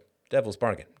the devil's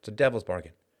bargain. It's a devil's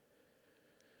bargain.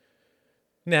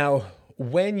 Now,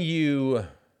 when you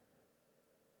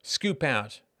scoop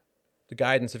out the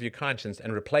guidance of your conscience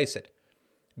and replace it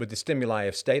with the stimuli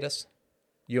of status,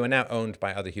 you are now owned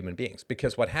by other human beings.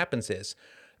 Because what happens is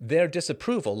their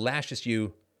disapproval lashes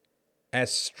you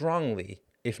as strongly,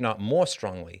 if not more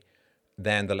strongly,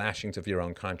 than the lashings of your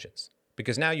own conscience.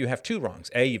 Because now you have two wrongs.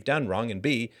 A, you've done wrong, and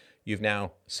B, you've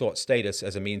now sought status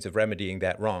as a means of remedying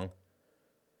that wrong,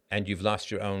 and you've lost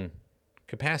your own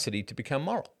capacity to become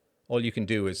moral. All you can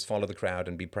do is follow the crowd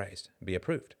and be praised, be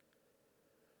approved.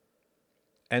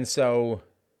 And so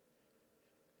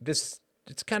it's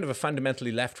kind of a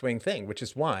fundamentally left-wing thing, which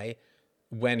is why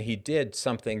when he did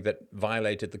something that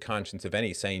violated the conscience of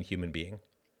any sane human being,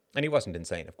 and he wasn't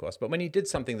insane, of course, but when he did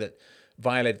something that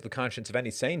violated the conscience of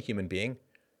any sane human being,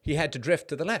 he had to drift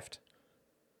to the left.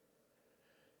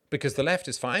 Because the left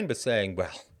is fine with saying,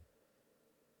 well,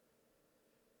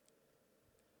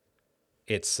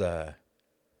 it's,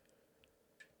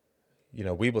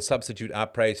 we will substitute our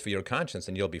praise for your conscience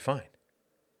and you'll be fine.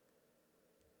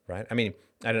 Right? I mean,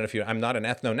 I don't know I'm not an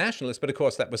ethno-nationalist, but of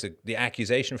course that was the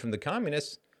accusation from the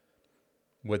communists.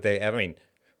 Would they ever,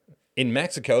 in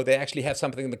Mexico, they actually have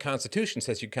something in the Constitution that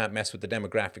says you can't mess with the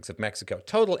demographics of Mexico.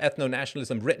 Total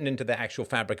ethno-nationalism written into the actual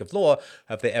fabric of law.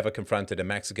 Have they ever confronted a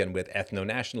Mexican with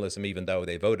ethno-nationalism, even though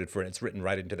they voted for it? It's written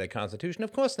right into their Constitution?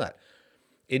 Of course not.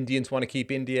 Indians want to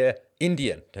keep India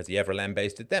Indian. Has he ever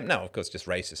lambasted them? No, of course, just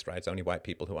racist, right? It's only white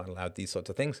people who aren't allowed these sorts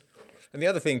of things. And the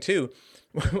other thing, too,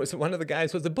 was one of the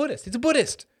guys was a Buddhist. He's a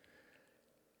Buddhist.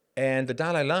 And the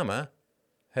Dalai Lama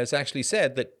has actually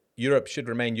said that Europe should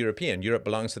remain European. Europe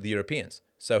belongs to the Europeans.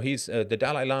 So the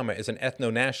Dalai Lama is an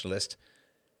ethno-nationalist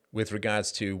with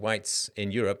regards to whites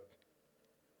in Europe.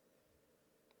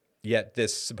 Yet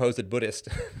this supposed Buddhist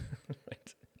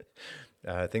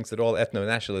thinks that all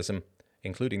ethno-nationalism,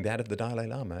 including that of the Dalai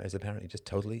Lama, is apparently just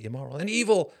totally immoral and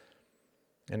evil.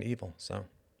 So,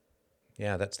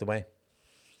 yeah, that's the way.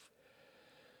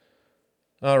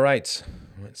 All right,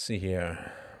 let's see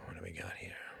here. What do we got here?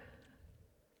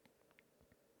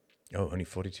 Oh, only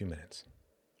 42 minutes.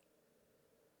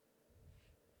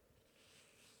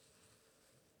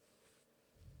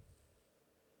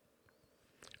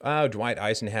 Oh, Dwight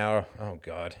Eisenhower. Oh,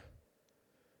 God.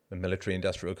 The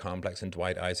military-industrial complex and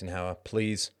Dwight Eisenhower.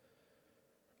 Please.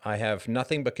 I have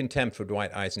nothing but contempt for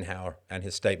Dwight Eisenhower and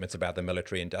his statements about the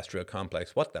military-industrial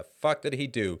complex. What the fuck did he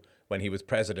do when he was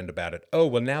president about it? Oh,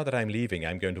 well, now that I'm leaving,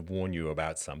 I'm going to warn you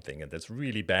about something, and that's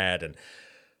really bad. And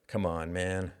come on,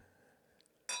 man.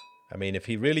 I mean, if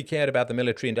he really cared about the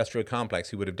military-industrial complex,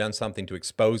 he would have done something to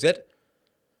expose it.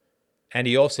 And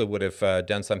he also would have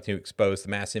done something to expose the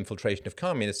mass infiltration of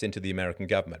communists into the American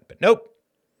government. But nope.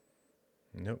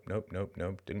 Nope.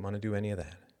 Didn't want to do any of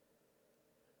that.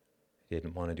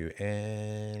 Didn't want to do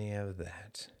any of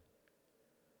that.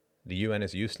 The UN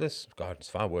is useless? God, it's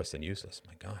far worse than useless.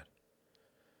 My God.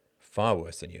 Far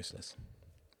worse than useless.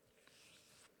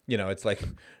 It's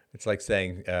like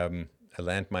saying a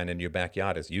landmine in your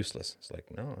backyard is useless. It's like,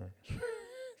 no,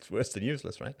 it's worse than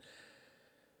useless, right?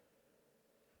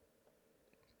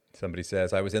 Somebody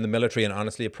says, I was in the military and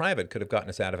honestly a private could have gotten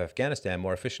us out of Afghanistan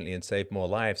more efficiently and saved more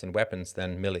lives and weapons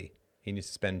than Milley. He needs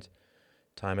to spend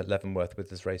time at Leavenworth with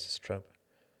this racist trope.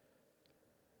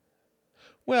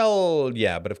 Well,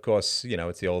 yeah, but of course,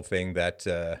 it's the old thing that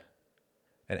an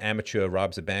amateur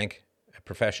robs a bank, a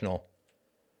professional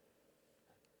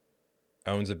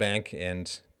owns a bank,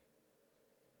 and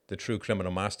the true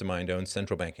criminal mastermind owns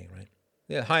central banking, right?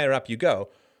 Yeah, higher up you go,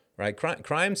 right?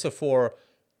 Crimes are for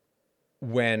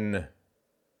when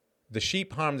the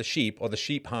sheep harm the sheep or the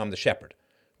sheep harm the shepherd.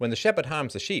 When the shepherd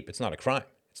harms the sheep, it's not a crime.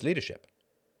 It's leadership,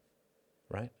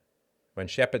 right? When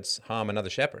shepherds harm another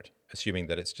shepherd, assuming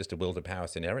that it's just a will to power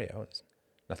scenario, there's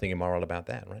nothing immoral about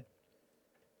that, right?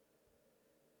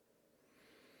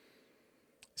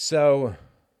 So,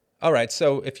 all right,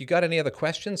 so if you got any other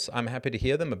questions, I'm happy to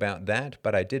hear them about that,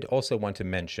 but I did also want to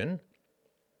mention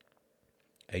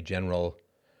a general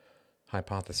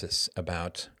hypothesis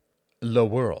about the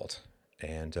world.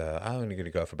 And I'm only going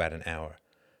to go for about an hour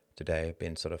today. I've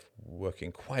been sort of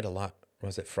working quite a lot.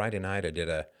 Was it Friday night? I did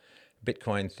a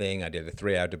Bitcoin thing. I did a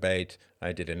 3-hour debate.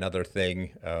 I did another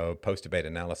thing, post-debate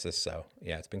analysis. So,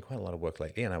 yeah, it's been quite a lot of work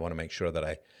lately, and I want to make sure that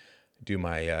I do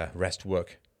my rest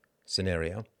work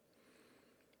scenario.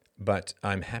 But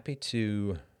I'm happy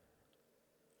to...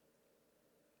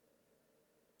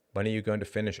 When are you going to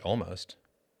finish Almost?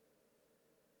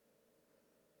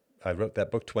 I wrote that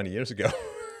book 20 years ago.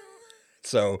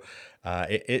 So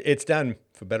it's done,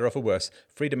 for better or for worse.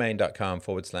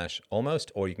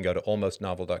 Freedomain.com/almost, or you can go to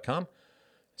almostnovel.com.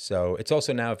 So it's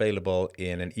also now available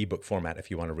in an ebook format if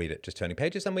you want to read it, just 20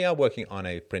 pages. And we are working on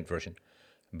a print version,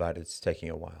 but it's taking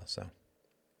a while. So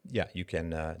yeah, you can,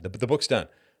 the book's done.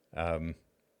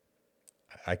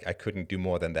 I couldn't do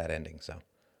more than that ending. So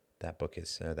that book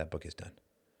is done.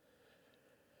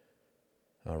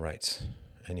 All right.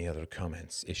 Any other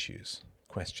comments, issues,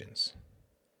 questions?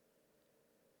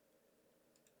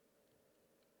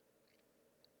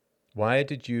 Why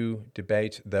did you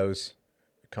debate those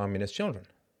communist children?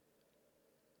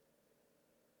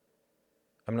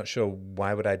 I'm not sure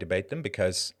why would I debate them,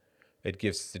 because it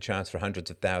gives the chance for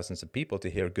hundreds of thousands of people to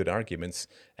hear good arguments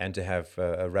and to have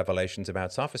revelations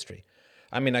about sophistry.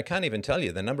 I mean, I can't even tell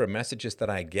you the number of messages that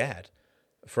I get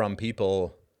from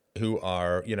people who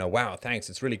are, wow, thanks.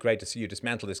 It's really great to see you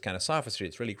dismantle this kind of sophistry.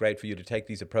 It's really great for you to take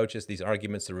these approaches, these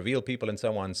arguments to reveal people and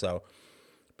so on. So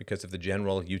because of the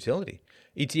general utility.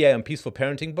 ETA on Peaceful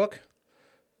Parenting book,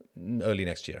 early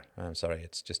next year. I'm sorry,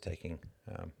 it's just taking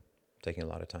a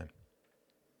lot of time.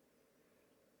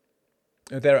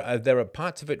 There are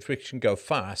parts of it which can go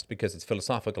fast because it's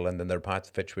philosophical, and then there are parts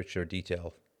of it which are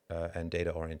detail and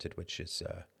data oriented, which is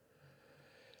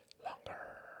longer.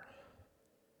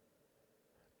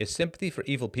 Is sympathy for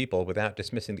evil people without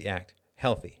dismissing the act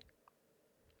healthy?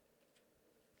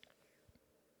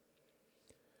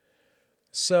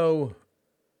 So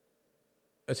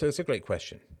it's a great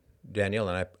question, Daniel,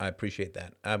 and I appreciate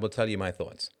that. I will tell you my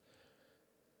thoughts.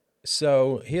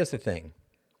 So here's the thing.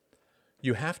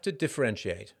 You have to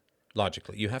differentiate,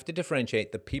 logically, you have to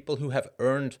differentiate the people who have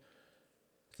earned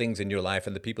things in your life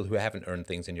and the people who haven't earned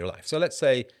things in your life. So let's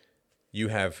say you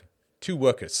have two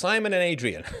workers, Simon and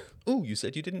Adrian. Ooh, you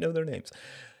said you didn't know their names.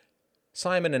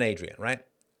 Simon and Adrian, right?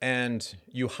 And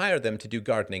you hire them to do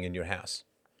gardening in your house.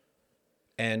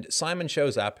 And Simon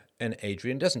shows up and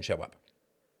Adrian doesn't show up.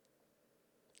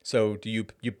 So do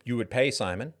you would pay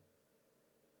Simon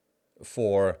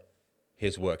for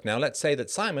his work. Now, let's say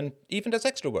that Simon even does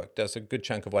extra work, does a good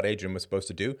chunk of what Adrian was supposed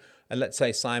to do. And let's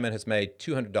say Simon has made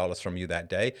 $200 from you that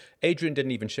day. Adrian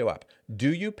didn't even show up.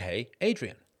 Do you pay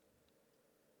Adrian?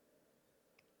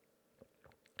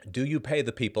 Do you pay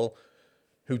the people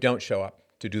who don't show up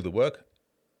to do the work,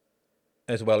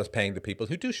 as well as paying the people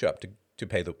who do show up to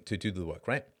do the work,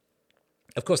 right?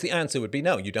 Of course, the answer would be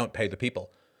no, you don't pay the people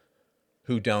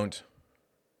who don't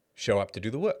show up to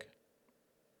do the work.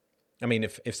 I mean,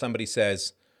 if somebody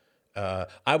says,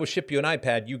 I will ship you an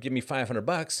iPad, you give me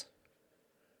 $500,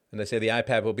 and they say the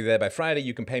iPad will be there by Friday,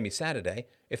 you can pay me Saturday.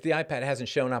 If the iPad hasn't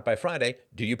shown up by Friday,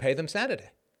 do you pay them Saturday?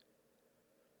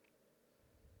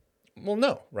 Well,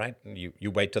 no, right? You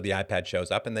wait till the iPad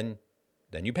shows up and then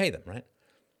you pay them, right?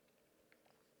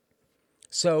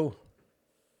 So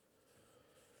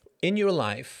in your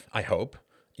life, I hope,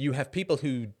 you have people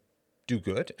who do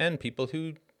good and people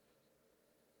who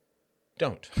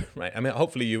don't, right? I mean,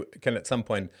 hopefully you can at some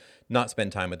point not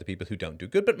spend time with the people who don't do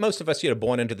good, but most of us,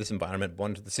 born into this environment,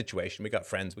 born into the situation. We got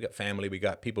friends, we got family, we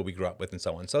got people we grew up with and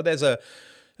so on. So there's an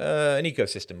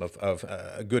ecosystem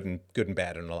of good and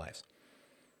bad in our lives.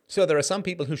 So there are some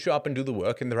people who show up and do the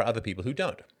work, and there are other people who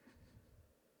don't.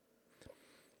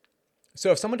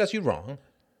 So if someone does you wrong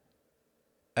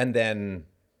and then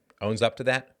owns up to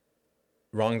that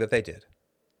wrong that they did,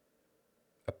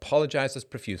 apologizes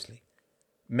profusely,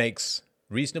 makes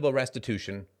reasonable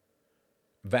restitution,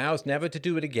 vows never to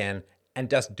do it again, and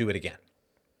doesn't do it again,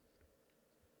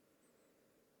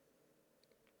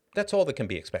 that's all that can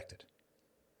be expected.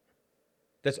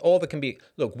 That's all that can be.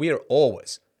 Look, we are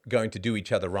always going to do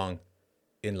each other wrong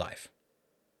in life.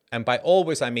 And by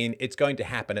always, I mean it's going to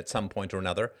happen at some point or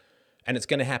another, and it's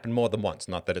going to happen more than once,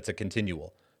 not that it's a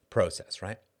continual process,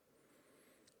 right?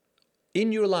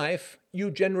 In your life,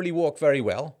 you generally walk very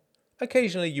well.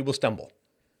 Occasionally, you will stumble.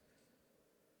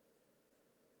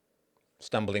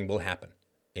 Stumbling will happen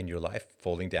in your life.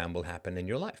 Falling down will happen in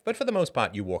your life. But for the most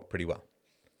part, you walk pretty well.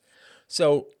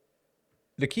 So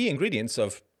the key ingredients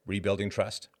of rebuilding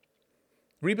trust.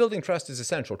 Rebuilding trust is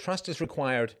essential. Trust is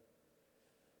required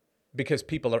because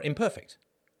people are imperfect.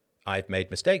 I've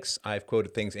made mistakes. I've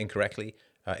quoted things incorrectly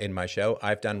in my show.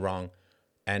 I've done wrong.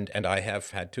 And I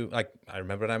have had to, I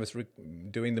remember when I was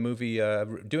doing the movie,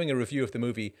 doing a review of the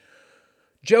movie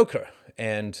Joker,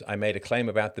 and I made a claim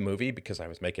about the movie because I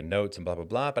was making notes and blah, blah,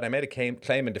 blah, but I made a claim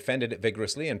and defended it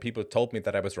vigorously, and people told me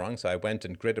that I was wrong, so I went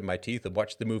and gritted my teeth and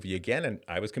watched the movie again, and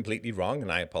I was completely wrong,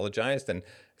 and I apologized and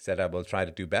said I will try to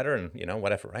do better, and,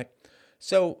 whatever, right?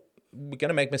 So we're going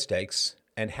to make mistakes,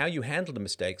 and how you handle the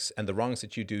mistakes and the wrongs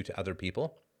that you do to other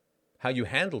people, how you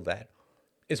handle that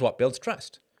is what builds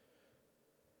trust.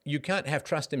 You can't have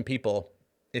trust in people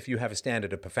if you have a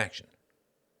standard of perfection,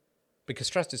 because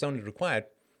trust is only required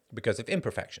because of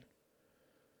imperfection,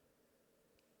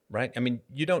 right? I mean,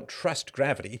 you don't trust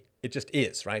gravity. It just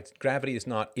is, right? Gravity is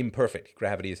not imperfect.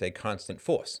 Gravity is a constant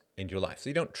force in your life. So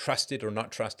you don't trust it or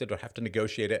not trust it or have to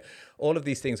negotiate it. All of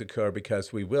these things occur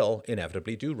because we will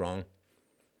inevitably do wrong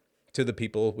to the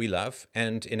people we love,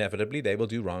 and inevitably they will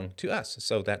do wrong to us.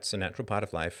 So that's a natural part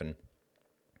of life. And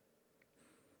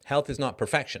health is not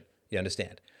perfection, you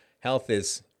understand? Health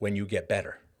is when you get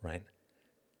better, right?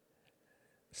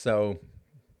 So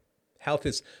health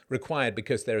is required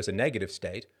because there is a negative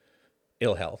state,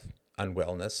 ill health,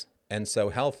 unwellness. And so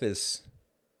health is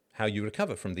how you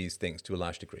recover from these things to a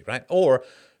large degree, right? Or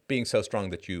being so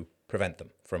strong that you prevent them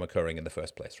from occurring in the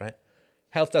first place, right?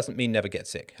 Health doesn't mean never get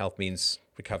sick. Health means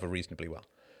recover reasonably well.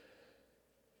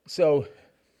 So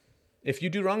if you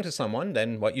do wrong to someone,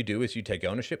 then what you do is you take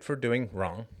ownership for doing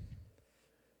wrong.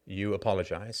 You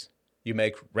apologize. You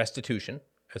make restitution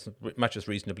as much as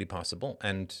reasonably possible,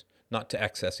 and not to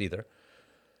excess either.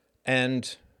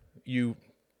 And you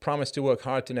promise to work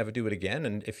hard to never do it again.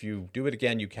 And if you do it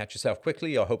again, you catch yourself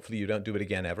quickly, or hopefully you don't do it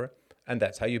again ever. And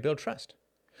that's how you build trust.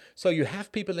 So you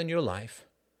have people in your life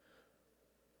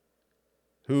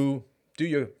who do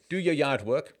your yard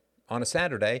work on a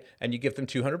Saturday, and you give them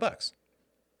 $200,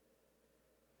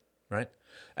 right?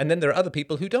 And then there are other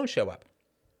people who don't show up.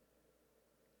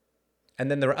 And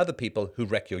then there are other people who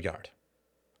wreck your yard.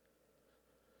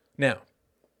 Now,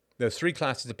 there's three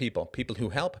classes of people: people who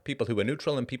help, people who are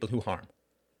neutral, and people who harm.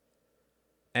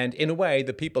 And in a way,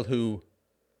 the people who,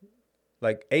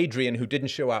 like Adrian, who didn't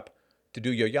show up to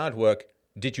do your yard work,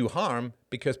 did you harm,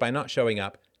 because by not showing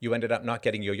up, you ended up not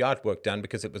getting your yard work done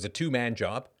because it was a two-man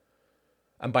job.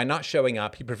 And by not showing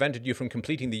up, he prevented you from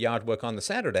completing the yard work on the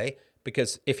Saturday,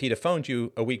 because if he'd have phoned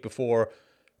you a week before,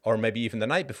 or maybe even the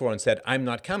night before, and said, I'm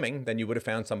not coming, then you would have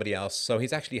found somebody else. So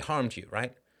he's actually harmed you,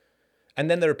 right? And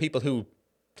then there are people who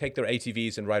take their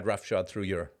ATVs and ride roughshod through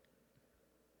your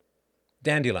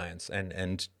dandelions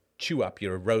and chew up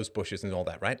your rose bushes and all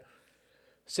that, right?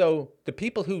 So the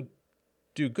people who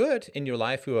do good in your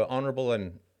life, who are honorable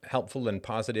and helpful and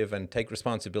positive and take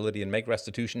responsibility and make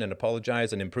restitution and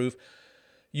apologize and improve,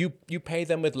 you pay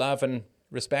them with love and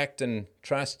respect and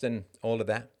trust and all of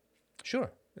that.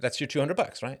 Sure, that's your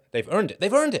 $200, right? They've earned it.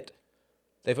 They've earned it.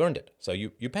 They've earned it. So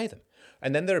you pay them.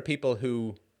 And then there are people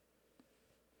who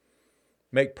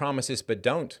make promises but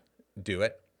don't do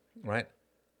it, right?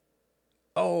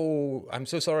 Oh, I'm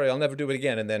so sorry, I'll never do it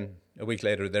again. And then a week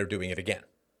later, they're doing it again.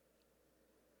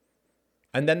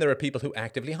 And then there are people who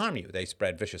actively harm you. They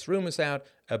spread vicious rumors out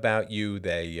about you.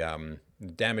 They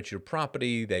damage your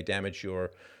property. They damage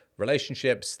your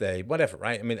relationships. They whatever,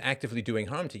 right? I mean, actively doing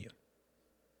harm to you.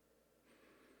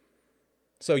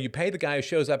 So you pay the guy who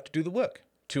shows up to do the work,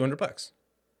 $200.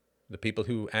 The people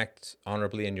who act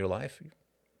honorably in your life,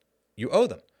 you owe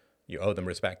them. You owe them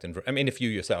respect. And I mean, if you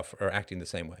yourself are acting the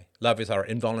same way. Love is our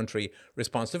involuntary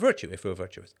response to virtue, if we're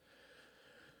virtuous.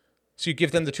 So you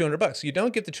give them the $200. You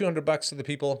don't give the $200 to the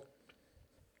people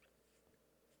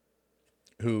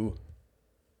who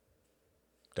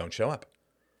don't show up.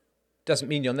 Doesn't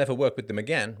mean you'll never work with them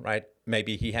again, right?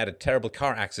 Maybe he had a terrible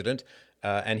car accident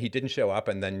and he didn't show up,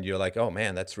 and then you're like, oh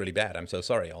man, that's really bad. I'm so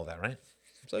sorry, all that, right?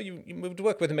 So you move to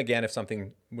work with him again if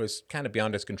something was kind of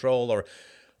beyond his control,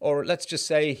 or let's just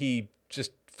say he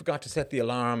just forgot to set the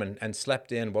alarm and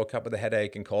slept in, woke up with a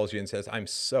headache, and calls you and says, I'm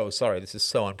so sorry, this is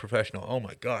so unprofessional. Oh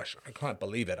my gosh, I can't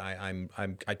believe it. I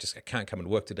can't come and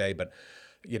work today, but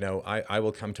you know, I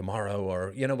will come tomorrow,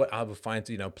 or you know what, I will find,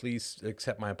 you know, please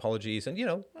accept my apologies. And you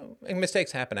know,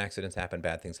 mistakes happen, accidents happen,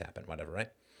 bad things happen, whatever, right?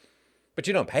 But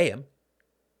you don't pay him.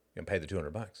 You don't pay the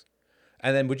 $200.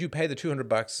 And then would you pay the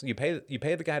 $200? You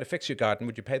pay the guy to fix your garden.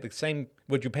 Would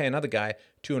you pay another guy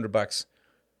 $200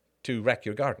 to wreck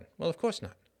your garden? Well, of course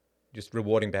not. Just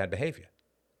rewarding bad behavior.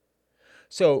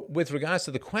 So with regards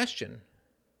to the question,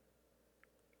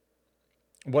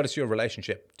 what is your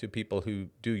relationship to people who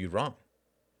do you wrong?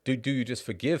 Do you just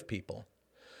forgive people?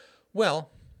 Well,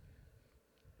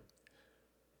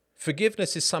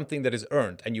 forgiveness is something that is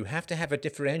earned, and you have to have a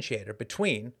differentiator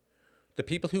between the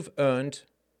people who've earned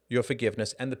your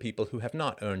forgiveness and the people who have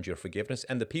not earned your forgiveness,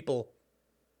 and the people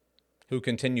who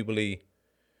continually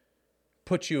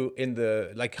put you in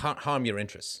the, like, harm your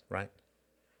interests, right?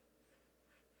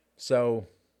 So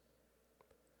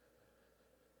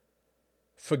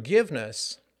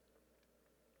forgiveness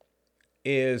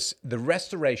is the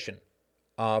restoration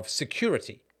of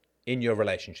security in your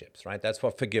relationships, right? That's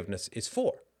what forgiveness is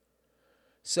for.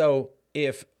 So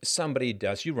if somebody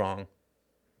does you wrong,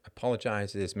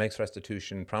 apologizes, makes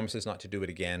restitution, promises not to do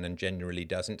it again, and genuinely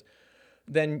doesn't,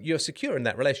 then you're secure in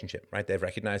that relationship, right? They've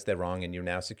recognized they're wrong, and you're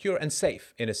now secure and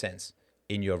safe, in a sense,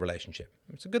 in your relationship.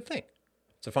 It's a good thing.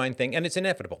 It's a fine thing, and it's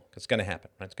inevitable. It's going to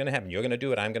happen, right? It's going to happen. You're going to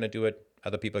do it. I'm going to do it.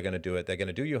 Other people are going to do it. They're going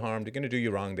to do you harm. They're going to do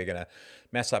you wrong. They're going to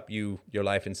mess up your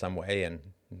life in some way, and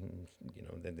you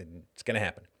know, it's going to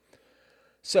happen.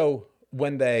 So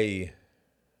when they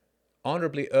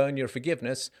honorably earn your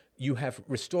forgiveness, you have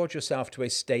restored yourself to a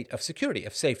state of security,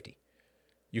 of safety.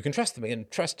 You can trust them, and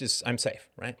trust is, I'm safe,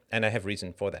 right? And I have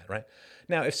reason for that, right?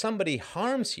 Now, if somebody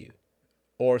harms you,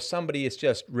 or somebody is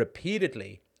just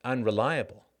repeatedly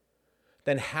unreliable,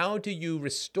 then how do you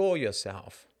restore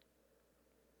yourself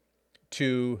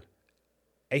to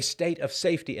a state of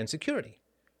safety and security?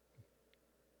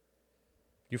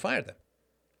 You fire them.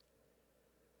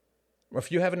 Or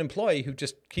if you have an employee who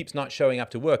just keeps not showing up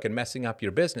to work and messing up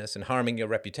your business and harming your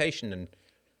reputation and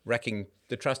wrecking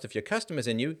the trust of your customers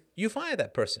in you, you fire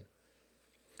that person,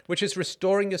 which is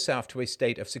restoring yourself to a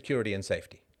state of security and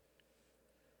safety.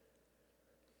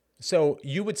 So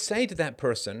you would say to that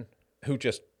person who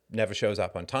just never shows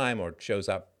up on time or shows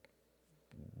up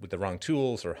with the wrong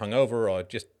tools or hungover or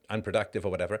just unproductive or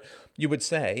whatever, you would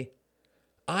say,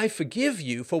 I forgive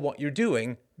you for what you're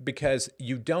doing because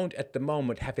you don't at the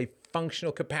moment have a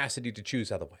functional capacity to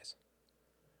choose otherwise.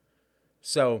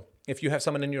 So if you have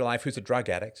someone in your life who's a drug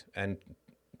addict and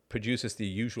produces the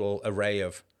usual array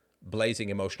of blazing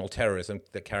emotional terrorism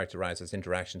that characterizes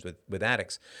interactions with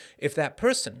addicts, if that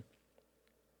person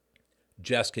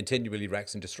just continually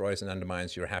wrecks and destroys and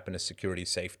undermines your happiness, security,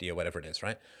 safety, or whatever it is,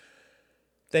 right?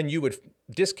 Then you would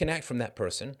disconnect from that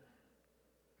person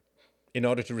in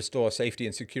order to restore safety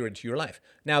and security to your life.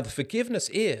 Now, the forgiveness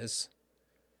is,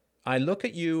 I look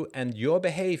at you and your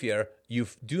behavior, you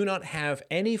do not have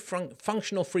any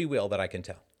functional free will that I can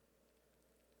tell.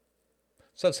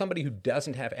 So somebody who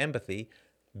doesn't have empathy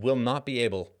will not be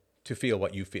able to feel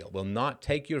what you feel, will not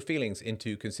take your feelings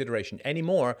into consideration any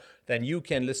more than you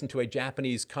can listen to a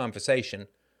Japanese conversation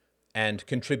and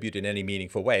contribute in any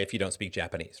meaningful way if you don't speak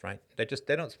Japanese, right?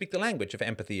 They don't speak the language of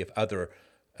empathy,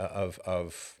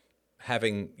 of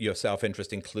having your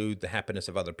self-interest include the happiness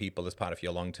of other people as part of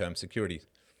your long-term security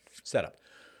setup.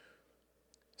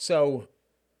 So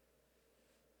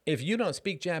if you don't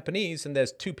speak Japanese and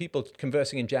there's two people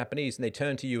conversing in Japanese and they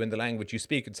turn to you in the language you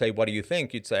speak and say, what do you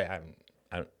think? You'd say,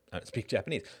 I don't speak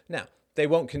Japanese. Now, they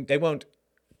won't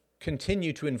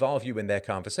continue to involve you in their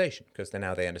conversation because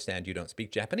now they understand you don't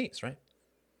speak Japanese, right?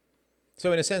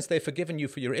 So in a sense, they've forgiven you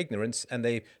for your ignorance and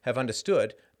they have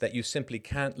understood that you simply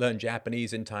can't learn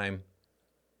Japanese in time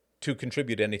to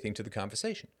contribute anything to the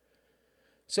conversation.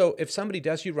 So if somebody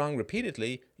does you wrong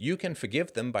repeatedly, you can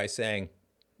forgive them by saying,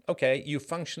 okay, you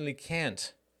functionally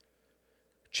can't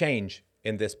change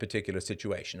in this particular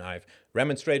situation. I've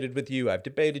remonstrated with you, I've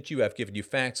debated you, I've given you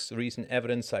facts, reason,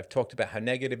 evidence, I've talked about how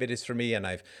negative it is for me, and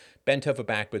I've bent over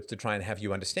backwards to try and have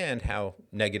you understand how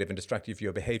negative and destructive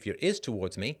your behavior is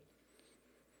towards me.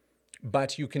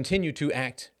 But you continue to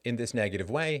act in this negative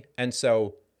way, and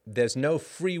so there's no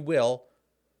free will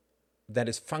that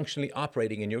is functionally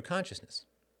operating in your consciousness.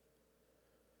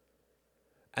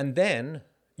 And then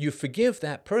you forgive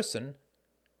that person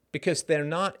because they're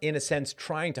not, in a sense,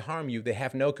 trying to harm you. They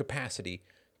have no capacity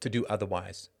to do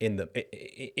otherwise in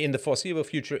the foreseeable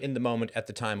future, in the moment, at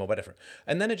the time, or whatever.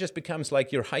 And then it just becomes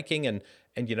like you're hiking and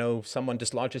someone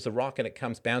dislodges a rock and it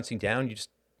comes bouncing down.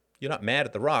 You're not mad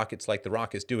at the rock. It's like the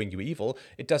rock is doing you evil.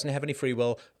 It doesn't have any free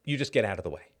will. You just get out of the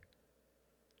way.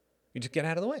 You just get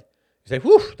out of the way. You say,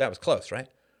 whew, that was close, right?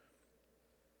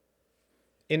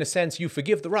 In a sense, you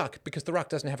forgive the rock because the rock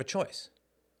doesn't have a choice.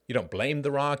 You don't blame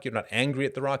the rock. You're not angry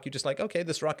at the rock. You're just like, okay,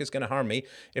 this rock is going to harm me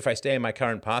if I stay in my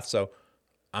current path, so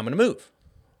I'm going to move.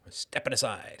 I'm stepping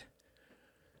aside.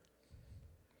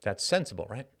 That's sensible,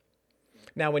 right?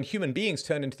 Now, when human beings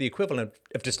turn into the equivalent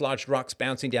of dislodged rocks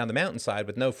bouncing down the mountainside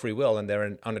with no free will and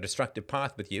they're on a destructive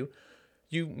path with you,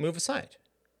 you move aside.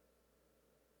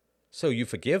 So you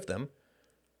forgive them,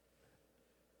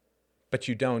 but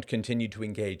you don't continue to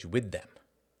engage with them.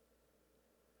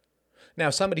 Now,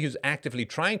 somebody who's actively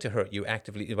trying to hurt you,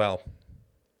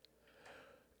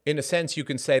 in a sense, you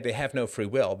can say they have no free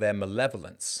will. Their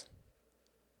malevolence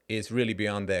is really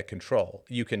beyond their control.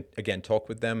 You can, again, talk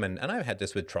with them, and I've had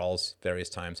this with trolls various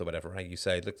times or whatever, right? You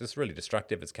say, look, this is really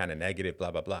destructive, it's kind of negative,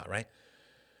 blah, blah, blah, right?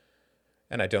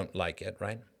 And I don't like it,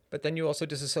 right? But then you also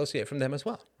disassociate from them as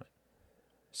well, right?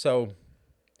 So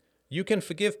you can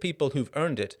forgive people who've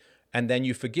earned it, and then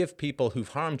you forgive people who've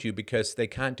harmed you because they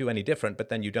can't do any different, but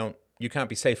then you can't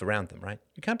be safe around them, right?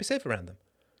 You can't be safe around them.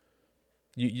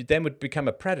 You then would become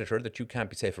a predator that you can't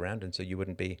be safe around, and so you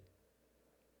wouldn't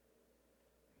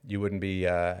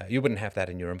have that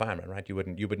in your environment, right? You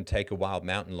wouldn't take a wild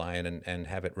mountain lion and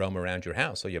have it roam around your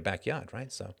house or your backyard,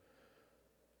 right? So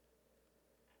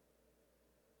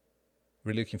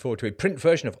really looking forward to a print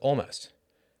version of Almost.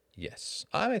 Yes,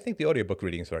 I think the audiobook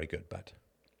reading is very good, but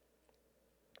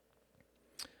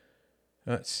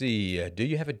let's see. Do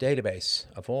you have a database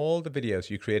of all the videos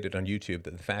you created on YouTube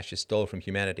that the fascists stole from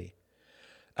humanity?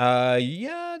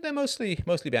 Yeah, they're mostly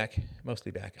back.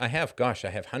 I have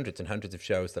hundreds and hundreds of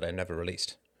shows that I never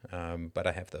released, but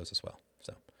I have those as well.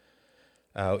 So,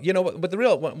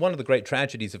 but one of the great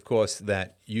tragedies, of course,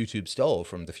 that YouTube stole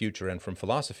from the future and from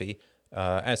philosophy,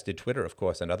 as did Twitter, of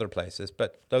course, and other places,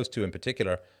 but those two in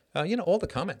particular, all the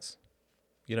comments,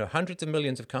 hundreds of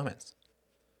millions of comments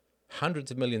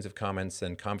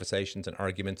and conversations and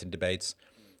arguments and debates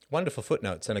wonderful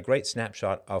footnotes and a great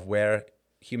snapshot of where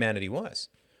humanity was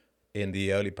in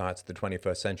the early parts of the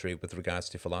 21st century with regards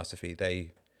to philosophy.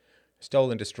 They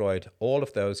stole and destroyed all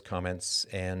of those comments,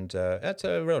 and that's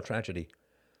a real tragedy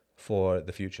for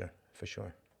the future, for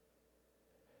sure.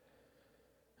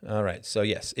 All right, so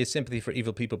yes, is sympathy for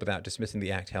evil people without dismissing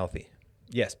the act healthy?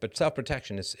 Yes, but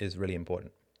self-protection is really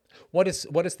important. What is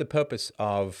the purpose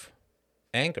of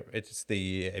anger? It's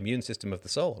the immune system of the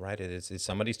soul, right? It is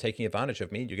somebody's taking advantage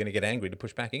of me, you're going to get angry to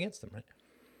push back against them, right?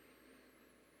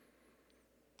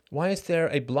 Why is there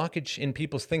a blockage in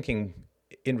people's thinking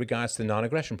in regards to the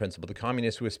non-aggression principle? The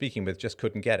communists who we're speaking with just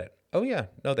couldn't get it. Oh yeah,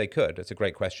 no, they could. That's a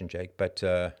great question, Jake. But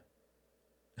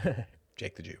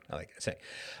Jake the Jew, I like to say.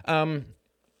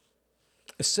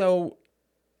 So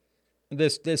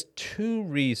there's two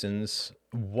reasons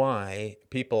why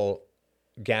people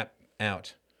gap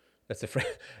out. That's a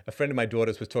friend of my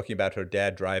daughter's was talking about her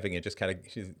dad driving and just kind of,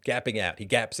 she's gapping out. He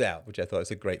gaps out, which I thought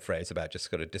was a great phrase about just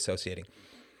sort of dissociating.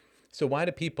 So why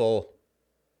do people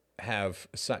have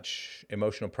such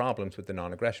emotional problems with the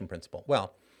non-aggression principle?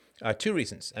 Well, two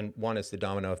reasons, and one is the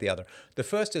domino of the other. The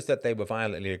first is that they were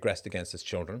violently aggressed against as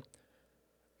children,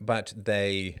 but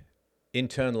they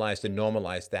internalized and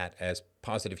normalized that as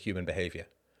positive human behavior.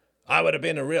 I would have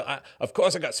been of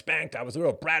course I got spanked. I was a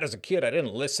real brat as a kid. I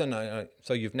didn't listen.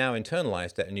 So you've now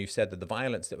internalized it, and you've said that the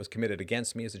violence that was committed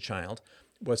against me as a child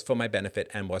was for my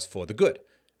benefit and was for the good.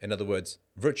 In other words,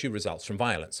 virtue results from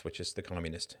violence, which is the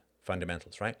communist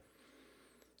fundamentals, right?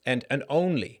 And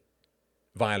only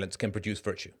violence can produce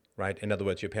virtue, right? In other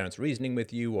words, your parents reasoning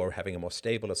with you or having a more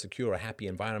stable, a secure, a happy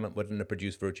environment wouldn't have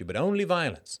produced virtue, but only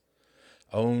violence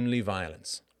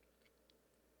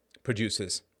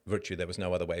produces virtue. There was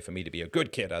no other way for me to be a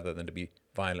good kid other than to be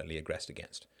violently aggressed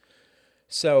against.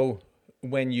 So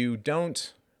when you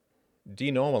don't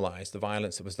denormalize the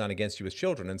violence that was done against you as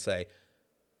children and say,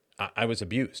 I was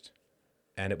abused,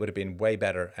 and it would have been way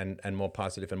better and more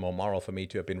positive and more moral for me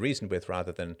to have been reasoned with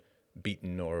rather than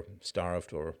beaten or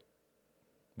starved or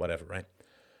whatever, right?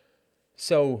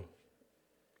 So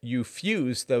you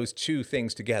fuse those two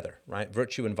things together, right?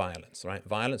 Virtue and violence, right?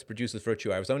 Violence produces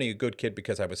virtue. I was only a good kid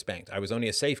because I was spanked. I was only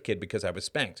a safe kid because I was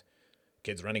spanked.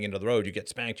 Kids running into the road, you get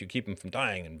spanked, you keep them from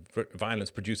dying, and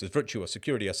violence produces virtue or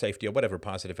security or safety or whatever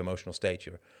positive emotional state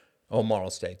or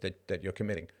moral state that you're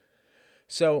committing.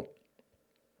 So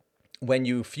when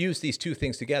you fuse these two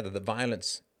things together, that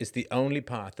violence is the only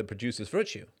path that produces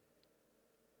virtue,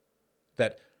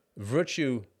 that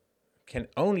virtue can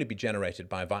only be generated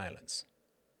by violence,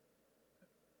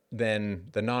 then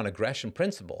the non-aggression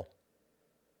principle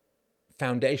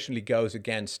foundationally goes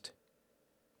against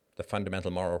the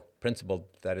fundamental moral principle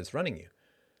that is running you,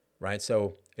 right?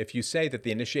 So if you say that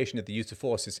the initiation of the use of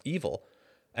force is evil,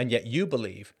 and yet you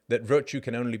believe that virtue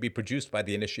can only be produced by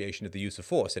the initiation of the use of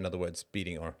force, in other words,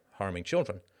 beating or harming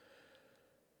children,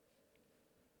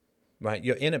 right?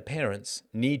 Your inner parents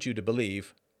need you to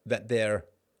believe that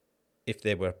if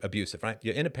they were abusive, right?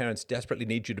 Your inner parents desperately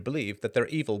need you to believe that their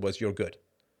evil was your good,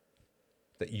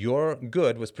 that your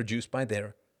good was produced by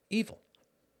their evil.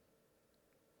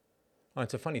 Oh,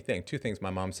 it's a funny thing. Two things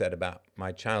my mom said about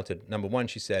my childhood. Number one,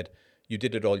 she said, you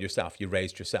did it all yourself. You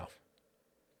raised yourself.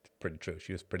 Pretty true.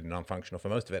 She was pretty non-functional for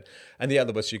most of it. And the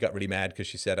other was she got really mad because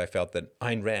she said I felt that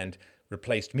Ayn Rand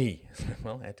replaced me.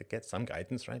 Well, I had to get some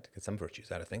guidance, right? To get some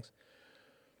virtues out of things.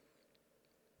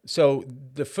 So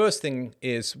the first thing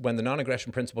is when the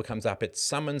non-aggression principle comes up, it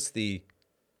summons the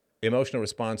emotional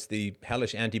response, the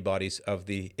hellish antibodies of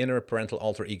the inner parental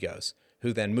alter egos,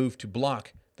 who then move to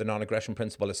block the non-aggression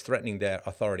principle as threatening their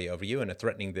authority over you and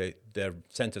threatening their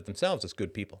sense of themselves as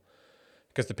good people.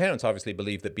 Because the parents obviously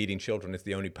believe that beating children is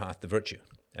the only path to virtue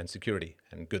and security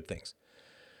and good things.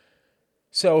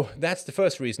 So that's the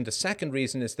first reason. The second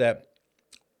reason is that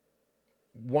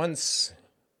once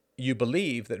you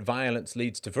believe that violence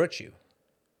leads to virtue,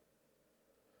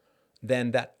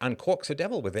 then that uncorks a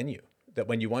devil within you. That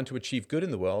when you want to achieve good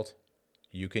in the world,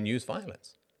 you can use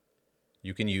violence.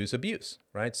 You can use abuse,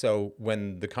 right? So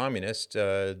when the communist,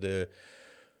 the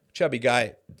chubby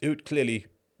guy who clearly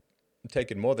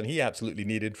taken more than he absolutely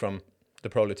needed from the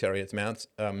proletariat's mouths.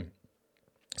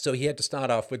 So he had to start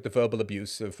off with the verbal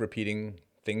abuse of repeating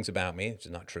things about me, which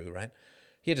is not true, right?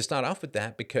 He had to start off with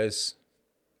that because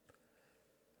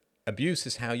abuse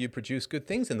is how you produce good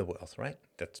things in the world, right?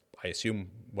 That's, I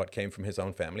assume, what came from his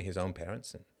own family, his own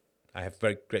parents. And I have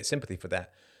very great sympathy for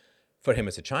that, for him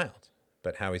as a child,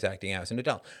 but how he's acting out as an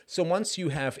adult. So once you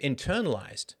have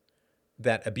internalized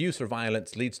that abuse or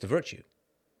violence leads to virtue,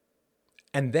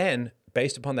 and then,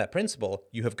 based upon that principle,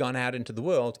 you have gone out into the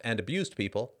world and abused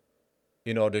people,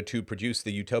 in order to produce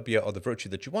the utopia or the virtue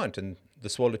that you want. And the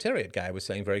Swolitariat guy was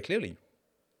saying very clearly,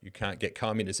 you can't get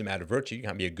communism out of virtue. You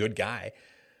can't be a good guy,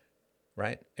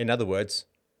 right? In other words,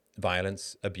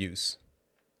 violence, abuse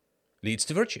leads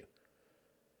to virtue.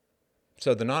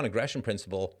 So the non-aggression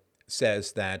principle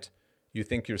says that you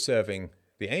think you're serving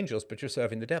the angels, but you're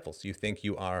serving the devils. You think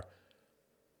you are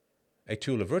a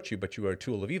tool of virtue, but you are a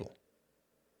tool of evil.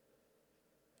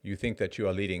 You think that you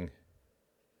are leading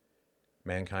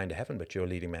mankind to heaven, but you're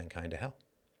leading mankind to hell.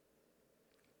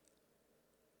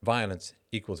 Violence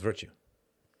equals virtue,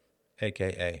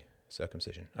 aka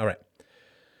circumcision. All right.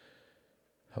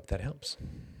 Hope that helps.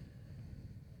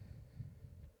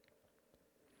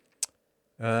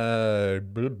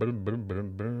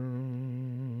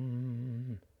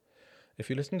 If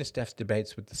you listen to Steph's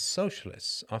debates with the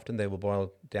socialists, often they will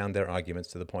boil down their arguments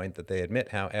to the point that they admit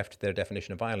how effed their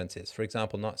definition of violence is. For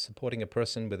example, not supporting a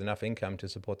person with enough income to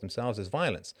support themselves is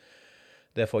violence.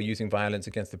 Therefore, using violence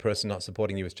against the person not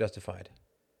supporting you is justified.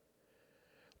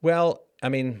 Well, I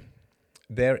mean,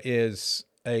 there is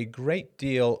a great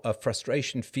deal of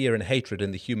frustration, fear, and hatred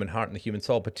in the human heart and the human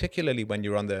soul, particularly when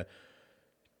you're on the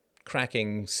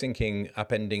cracking, sinking,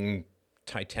 upending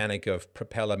Titanic of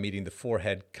propeller meeting the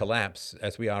forehead collapse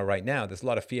as we are right now. There's a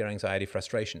lot of fear, anxiety,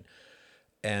 frustration,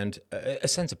 and a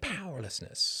sense of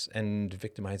powerlessness and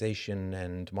victimization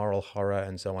and moral horror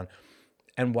and so on.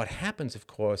 And what happens, of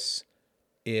course,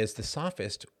 is the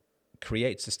sophist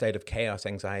creates a state of chaos,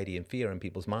 anxiety, and fear in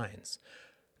people's minds,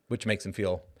 which makes them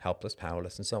feel helpless,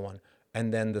 powerless, and so on.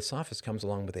 And then the sophist comes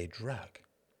along with a drug.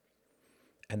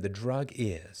 And the drug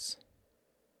is,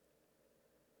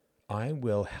 I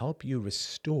will help you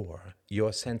restore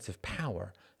your sense of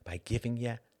power by giving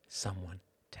you someone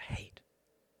to hate.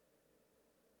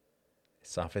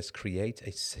 Sophists create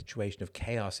a situation of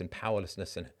chaos and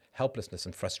powerlessness and helplessness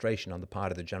and frustration on the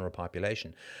part of the general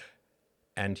population.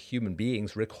 And human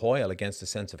beings recoil against a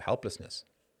sense of helplessness.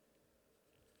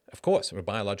 Of course, we're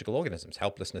biological organisms.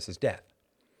 Helplessness is death.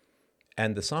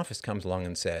 And the sophist comes along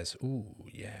and says, ooh,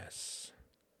 yes,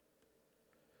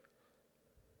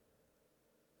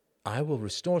 I will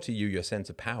restore to you your sense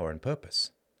of power and purpose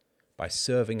by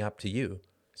serving up to you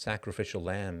sacrificial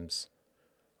lambs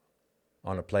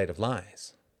on a plate of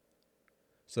lies,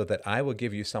 so that I will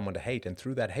give you someone to hate, and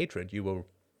through that hatred you will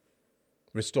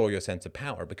restore your sense of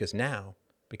power, because now,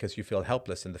 because you feel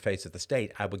helpless in the face of the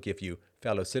state, I will give you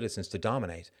fellow citizens to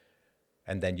dominate,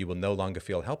 and then you will no longer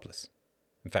feel helpless.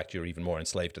 In fact, you're even more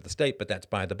enslaved to the state, but that's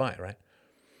by the by, right?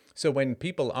 So when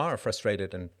people are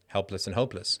frustrated and helpless and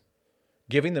hopeless,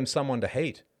 giving them someone to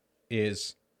hate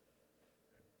is,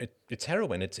 it's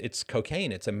heroin, it's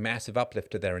cocaine, it's a massive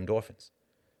uplift to their endorphins.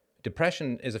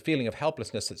 Depression is a feeling of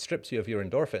helplessness that strips you of your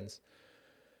endorphins.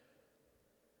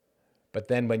 But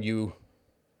then when you,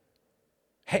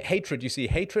 hatred, you see,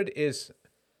 hatred is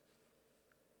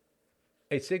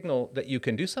a signal that you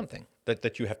can do something,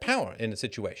 that you have power in a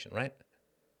situation, right?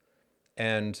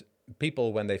 And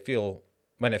people, when they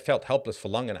felt helpless for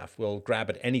long enough, will grab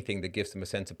at anything that gives them a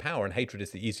sense of power. And hatred is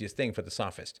the easiest thing for the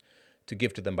sophist to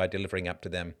give to them by delivering up to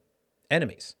them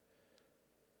enemies.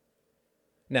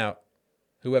 Now,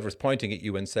 whoever's pointing at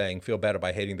you and saying, feel better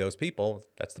by hating those people,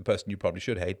 that's the person you probably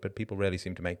should hate, but people rarely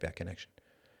seem to make that connection.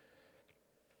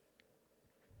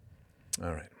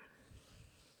 All right.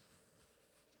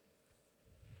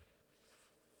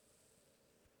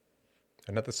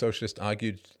 Another socialist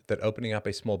argued that opening up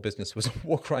a small business was a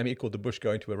war crime equal to Bush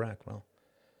going to Iraq. Well,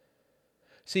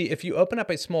 see, if you open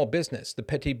up a small business, the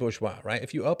petit bourgeois, right?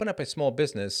 If you open up a small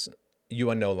business, you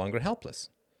are no longer helpless,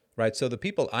 right? So the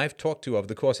people I've talked to over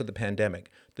the course of the pandemic,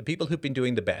 the people who've been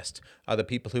doing the best are the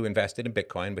people who invested in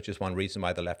Bitcoin, which is one reason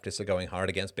why the leftists are going hard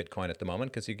against Bitcoin at the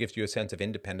moment, because it gives you a sense of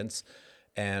independence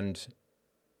and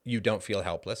you don't feel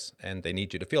helpless, and they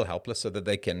need you to feel helpless so that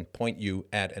they can point you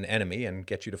at an enemy and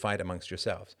get you to fight amongst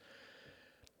yourselves.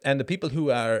 And the people who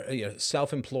are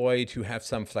self-employed, who have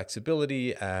some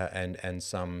flexibility and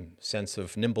some sense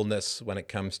of nimbleness when it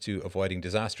comes to avoiding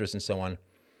disasters and so on.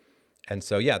 And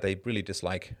so, yeah, they really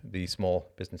dislike the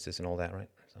small businesses and all that, right?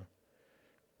 So,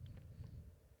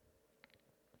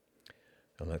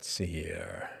 let's see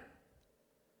here.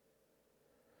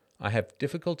 I have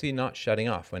difficulty not shutting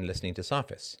off when listening to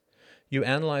sophists. You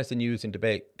analyze the news and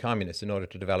debate communists in order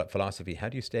to develop philosophy. How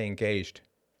do you stay engaged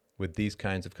with these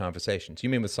kinds of conversations? You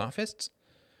mean with sophists?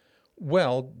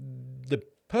 Well, the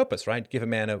purpose, right? Give a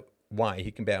man a why, he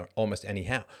can bear almost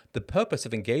anyhow. The purpose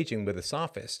of engaging with a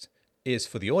sophist is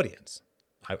for the audience.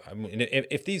 I mean,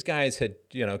 if these guys had,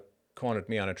 cornered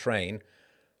me on a train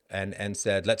and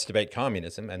said, let's debate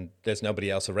communism, and there's nobody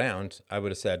else around, I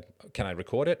would have said, can I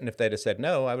record it? And if they'd have said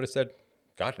no, I would have said,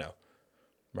 God, no.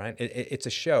 right? It's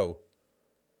a show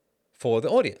for the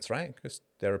audience, right? Because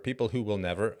there are people who will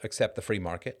never accept the free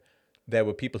market. There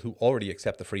were people who already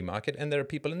accept the free market, and there are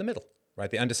people in the middle, right?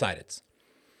 The undecideds.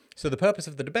 So the purpose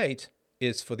of the debate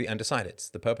is for the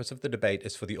undecideds. The purpose of the debate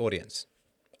is for the audience.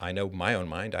 I know my own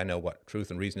mind. I know what truth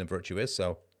and reason and virtue is,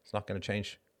 so it's not going to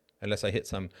change unless I hit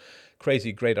some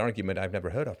crazy great argument I've never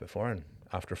heard of before. And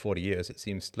after 40 years, it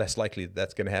seems less likely that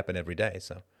that's going to happen every day.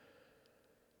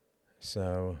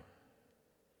 So,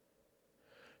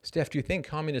 Steph, do you think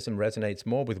communism resonates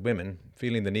more with women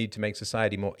feeling the need to make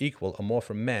society more equal, or more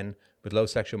from men with low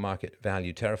sexual market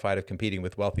value, terrified of competing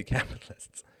with wealthy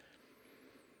capitalists?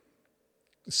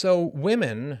 So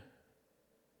women,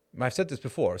 I've said this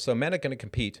before, so men are going to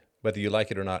compete whether you like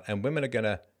it or not, and women are going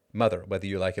to mother whether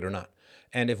you like it or not.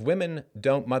 And if women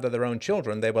don't mother their own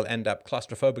children, they will end up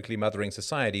claustrophobically mothering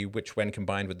society, which when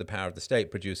combined with the power of the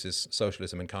state produces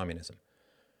socialism and communism.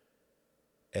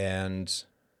 And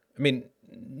I mean,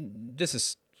 this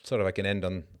is sort of, I can end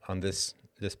on this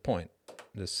point,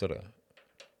 this sort of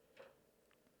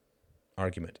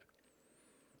argument.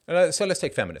 So let's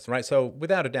take feminism, right? So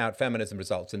without a doubt, feminism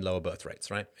results in lower birth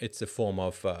rates, right? It's a form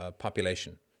of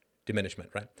population diminishment,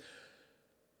 right?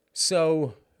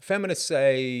 So feminists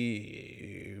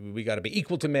say we got to be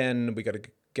equal to men, we got to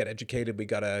get educated, we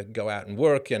got to go out and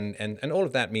work, and all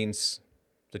of that means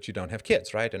that you don't have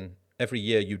kids, right? And every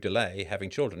year you delay having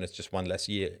children, it's just one less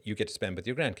year you get to spend with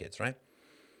your grandkids, right?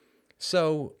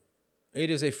 So it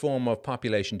is a form of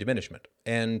population diminishment.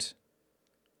 And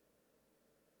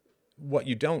what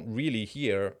you don't really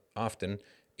hear often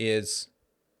is,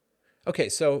 okay,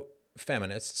 so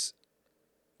feminists,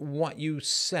 what you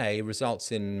say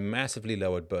results in massively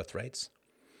lowered birth rates.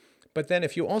 But then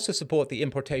if you also support the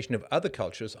importation of other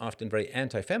cultures, often very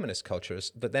anti-feminist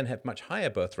cultures, that then have much higher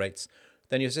birth rates,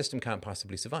 then your system can't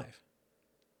possibly survive.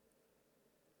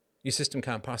 Your system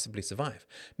can't possibly survive.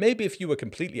 Maybe if you were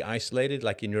completely isolated,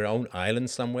 like in your own island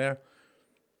somewhere,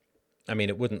 I mean,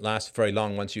 it wouldn't last very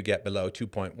long once you get below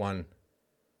 2.1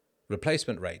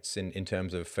 replacement rates in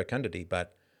terms of fecundity.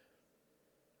 But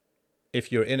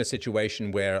if you're in a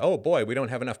situation where, oh boy, we don't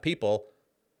have enough people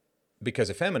because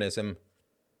of feminism,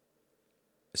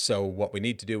 so what we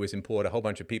need to do is import a whole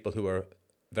bunch of people who are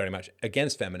very much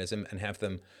against feminism and have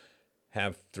them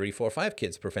have 3, 4, 5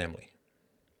 kids per family.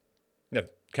 No,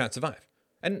 can't survive.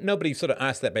 And nobody sort of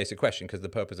asked that basic question, because the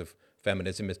purpose of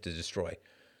feminism is to destroy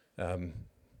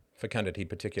fecundity,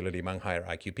 particularly among higher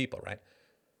IQ people, right?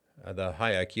 The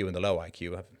high IQ and the low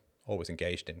IQ have always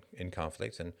engaged in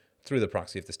conflicts, and through the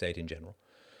proxy of the state in general.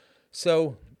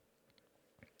 So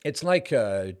it's like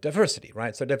diversity,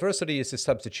 right? So diversity is the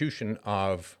substitution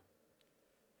of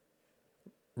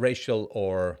racial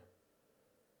or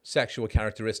sexual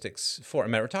characteristics for a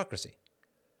meritocracy.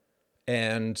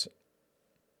 And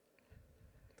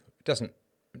it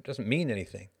doesn't mean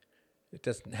anything. It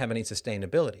doesn't have any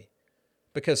sustainability.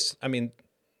 Because, I mean,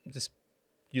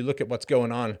 you look at what's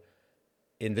going on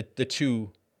in the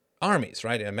two armies,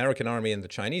 right? The American army and the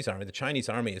Chinese army. The Chinese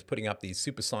army is putting up these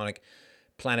supersonic,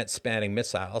 planet-spanning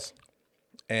missiles,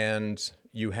 and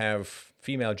you have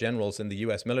female generals in the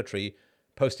U.S. military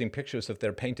posting pictures of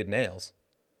their painted nails.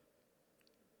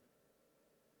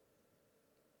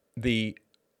 The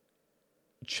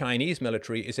Chinese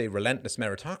military is a relentless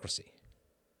meritocracy,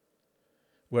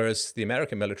 whereas the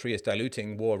American military is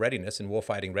diluting war readiness and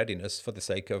warfighting readiness for the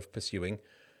sake of pursuing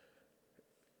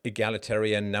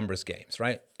egalitarian numbers games,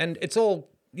 right? And it's all,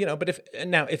 but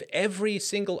if every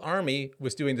single army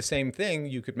was doing the same thing,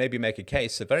 you could maybe make a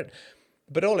case of it.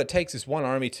 But all it takes is one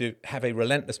army to have a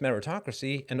relentless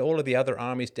meritocracy, and all of the other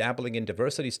armies dabbling in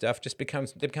diversity stuff they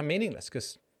become meaningless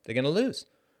because they're going to lose.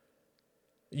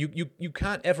 You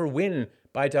can't ever win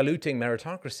by diluting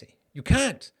meritocracy. You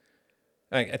can't.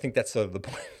 I think that's sort of the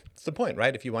point. It's the point,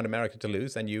 right? If you want America to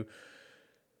lose, then you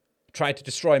try to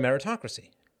destroy meritocracy.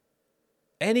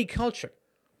 Any culture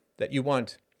that you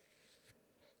want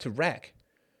to wreck,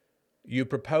 you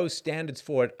propose standards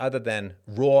for it other than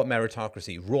raw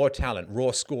meritocracy, raw talent,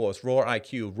 raw scores, raw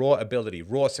IQ, raw ability,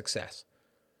 raw success.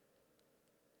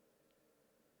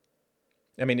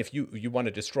 I mean, if you want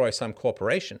to destroy some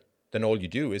corporation, then all you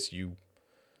do is you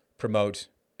promote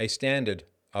a standard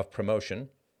of promotion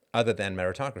other than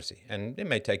meritocracy. And it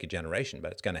may take a generation,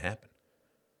 but it's going to happen.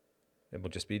 It will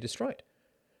just be destroyed.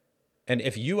 And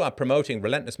if you are promoting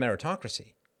relentless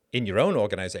meritocracy in your own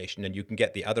organization, and you can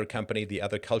get the other company, the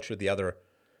other culture, the other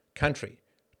country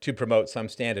to promote some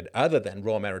standard other than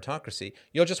raw meritocracy,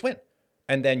 you'll just win.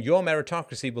 And then your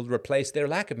meritocracy will replace their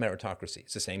lack of meritocracy.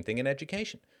 It's the same thing in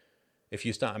education. If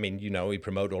you start, we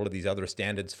promote all of these other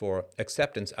standards for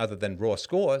acceptance other than raw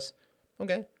scores.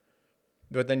 Okay.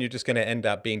 but then you're just going to end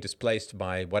up being displaced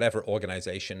by whatever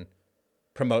organization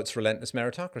promotes relentless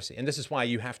meritocracy. And this is why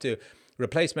you have to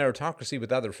replace meritocracy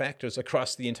with other factors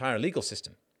across the entire legal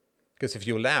system. Because if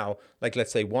you allow, like,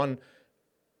 let's say one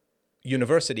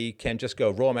university can just go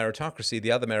raw meritocracy,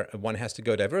 the other one has to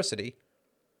go diversity,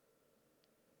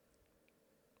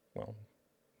 well,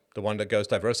 the one that goes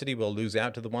diversity will lose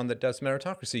out to the one that does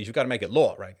meritocracy. You've got to make it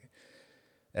law, right?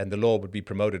 And the law would be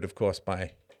promoted, of course,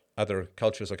 by other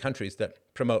cultures or countries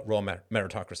that promote raw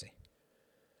meritocracy.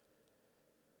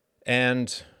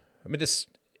 And I mean,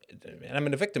 I'm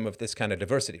a victim of this kind of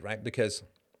diversity, right? Because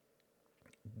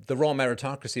the raw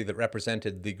meritocracy that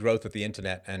represented the growth of the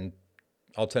internet and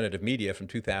alternative media from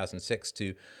 2006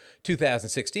 to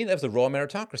 2016, that was the raw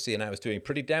meritocracy, and I was doing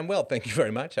pretty damn well. Thank you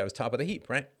very much. I was top of the heap,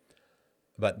 right?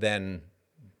 But then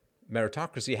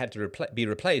meritocracy had to be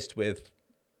replaced with,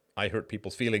 I hurt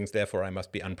people's feelings, therefore I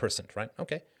must be unpersoned, right?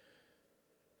 Okay.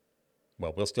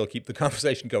 Well, we'll still keep the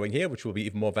conversation going here, which will be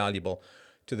even more valuable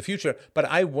to the future. But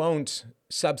I won't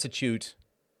substitute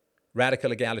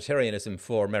radical egalitarianism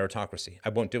for meritocracy. I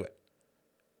won't do it.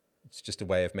 It's just a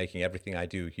way of making everything I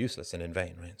do useless and in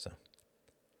vain, right? So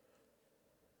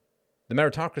the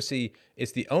meritocracy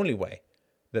is the only way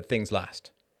that things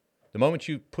last. The moment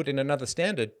you put in another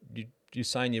standard, you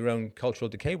sign your own cultural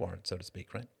decay warrant, so to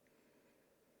speak, right?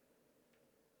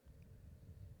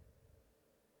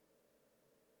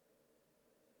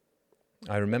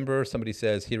 I remember somebody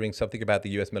says hearing something about the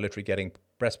US military getting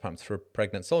breast pumps for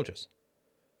pregnant soldiers.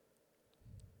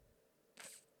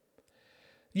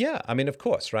 Yeah, I mean, of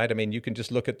course, right? I mean, you can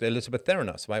just look at Elizabeth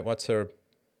Theranos, right? What's her,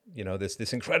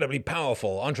 this incredibly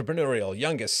powerful, entrepreneurial,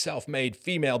 youngest self-made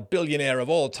female billionaire of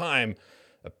all time,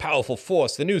 a powerful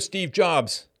force, the new Steve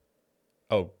Jobs.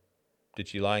 Oh, did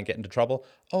she lie and get into trouble?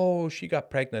 Oh, she got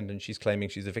pregnant and she's claiming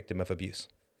she's a victim of abuse.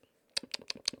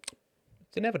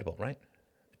 It's inevitable, right?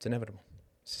 It's inevitable.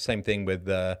 It's the same thing with,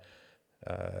 are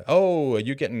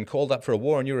you getting called up for a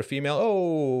war and you're a female?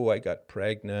 Oh, I got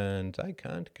pregnant. I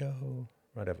can't go.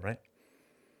 Whatever, right?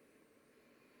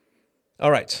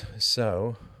 All right,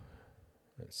 so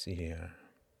let's see here.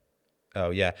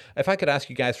 Oh, yeah. If I could ask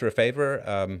you guys for a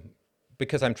favor,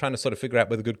 because I'm trying to sort of figure out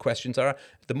where the good questions are,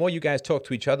 the more you guys talk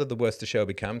to each other, the worse the show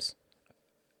becomes.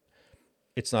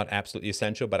 It's not absolutely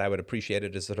essential, but I would appreciate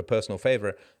it as a personal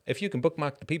favor. If you can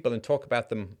bookmark the people and talk about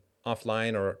them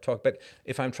offline or talk, but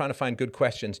if I'm trying to find good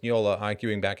questions and you all are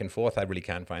arguing back and forth, I really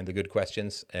can't find the good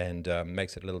questions, and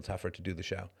makes it a little tougher to do the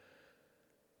show.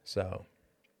 So,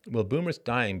 will boomers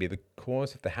dying be the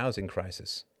cause of the housing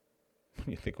crisis?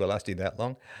 You think we're lasting that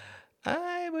long?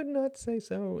 I would not say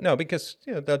so. No, because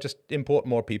they'll just import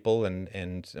more people,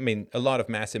 and I mean, a lot of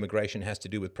mass immigration has to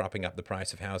do with propping up the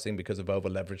price of housing because of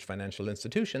over-leveraged financial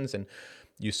institutions. And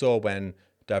you saw when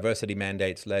diversity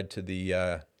mandates led to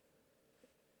the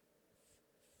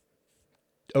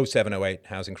 07-08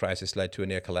 housing crisis, led to a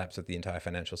near collapse of the entire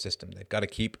financial system. They got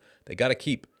to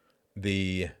keep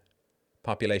the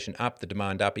population up, the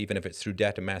demand up, even if it's through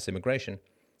debt and mass immigration,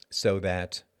 so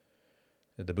that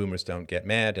the boomers don't get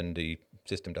mad and the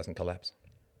system doesn't collapse.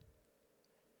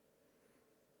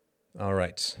 All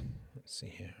right, let's see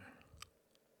here.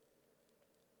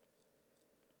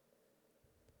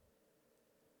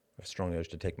 I have a strong urge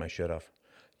to take my shirt off.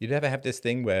 You'd ever have this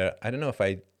thing where, I don't know if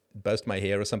I bust my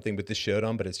hair or something with this shirt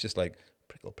on, but it's just like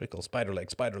prickle, prickle, spider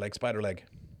leg, spider leg, spider leg.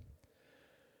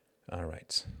 All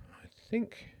right, I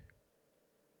think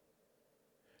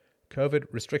COVID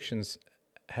restrictions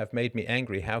have made me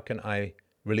angry. How can I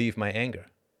relieve my anger?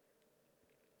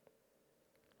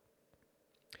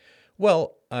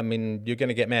 Well, I mean, you're going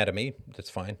to get mad at me. That's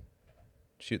fine.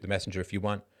 Shoot the messenger if you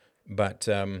want. But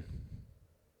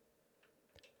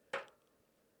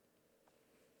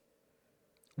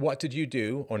what did you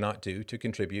do or not do to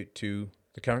contribute to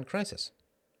the current crisis?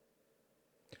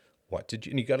 What did you?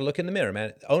 And you got to look in the mirror,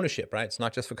 man. Ownership, right? It's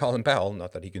not just for Colin Powell.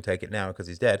 Not that he can take it now because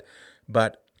he's dead.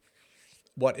 But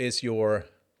what is the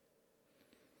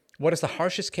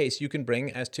harshest case you can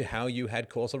bring as to how you had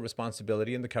causal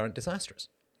responsibility in the current disasters?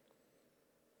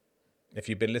 If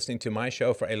you've been listening to my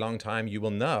show for a long time, you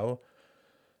will know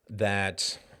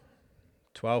that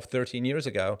 12, 13 years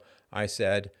ago, I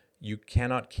said you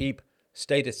cannot keep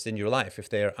statists in your life if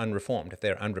they are unreformed, if they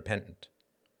are unrepentant.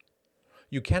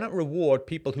 You cannot reward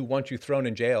people who want you thrown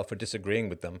in jail for disagreeing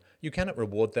with them. You cannot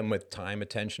reward them with time,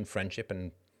 attention, friendship,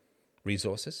 and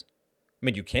resources. I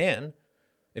mean, you can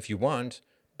if you want,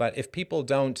 but if people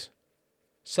don't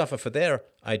suffer for their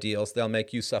ideals, they'll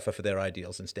make you suffer for their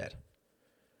ideals instead.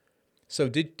 So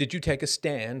did you take a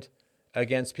stand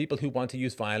against people who want to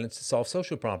use violence to solve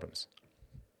social problems?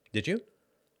 Did you?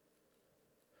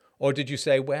 Or did you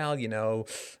say, well,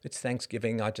 it's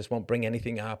Thanksgiving, I just won't bring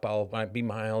anything up, I'll be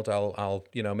mild, I'll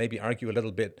maybe argue a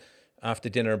little bit after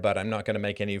dinner, but I'm not going to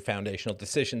make any foundational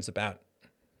decisions about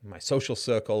my social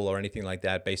circle or anything like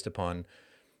that based upon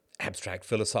abstract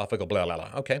philosophical blah, blah,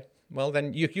 blah. Okay, well,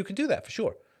 then you can do that for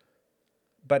sure.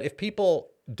 But if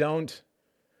people don't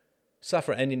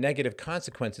suffer any negative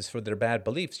consequences for their bad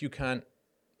beliefs,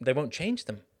 they won't change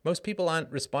them. Most people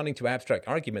aren't responding to abstract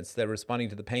arguments, they're responding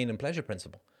to the pain and pleasure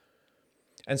principle.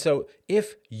 And so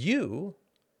if you,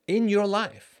 in your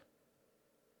life,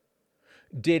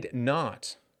 did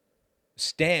not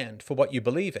stand for what you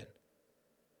believe in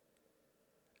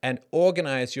and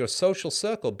organize your social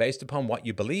circle based upon what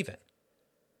you believe in,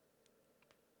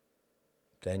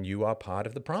 then you are part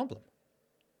of the problem.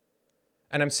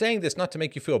 And I'm saying this not to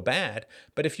make you feel bad,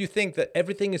 but if you think that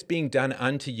everything is being done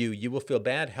unto you, you will feel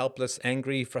bad, helpless,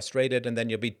 angry, frustrated, and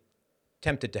then you'll be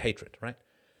tempted to hatred, right?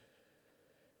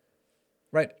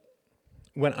 Right.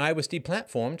 When I was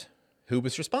deplatformed, who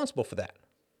was responsible for that?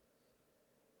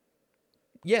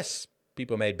 Yes,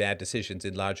 people made bad decisions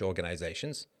in large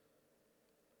organizations,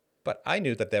 but I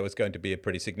knew that there was going to be a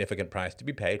pretty significant price to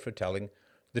be paid for telling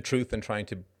the truth and trying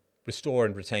to restore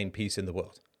and retain peace in the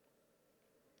world.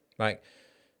 Right?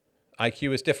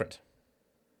 IQ is different.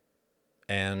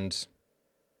 And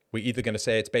we're either going to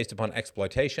say it's based upon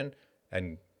exploitation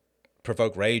and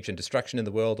provoke rage and destruction in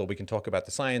the world, or we can talk about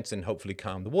the science and hopefully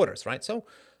calm the waters, right? So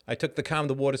I took the calm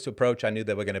the waters approach. I knew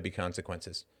there were going to be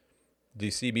consequences. Do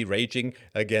you see me raging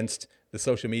against the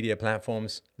social media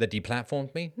platforms that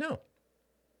deplatformed me? No.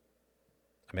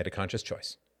 I made a conscious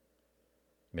choice.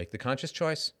 Make the conscious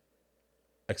choice,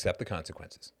 accept the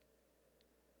consequences.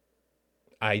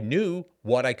 I knew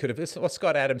what I could have. This is what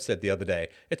Scott Adams said the other day.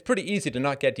 It's pretty easy to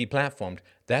not get deplatformed.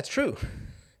 That's true.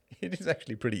 It is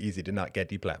actually pretty easy to not get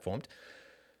deplatformed.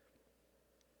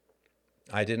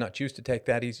 I did not choose to take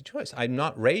that easy choice. I'm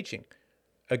not raging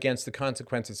against the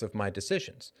consequences of my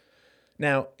decisions.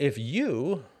 Now, if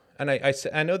you, and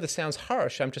I know this sounds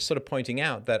harsh, I'm just sort of pointing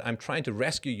out that I'm trying to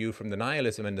rescue you from the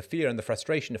nihilism and the fear and the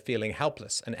frustration of feeling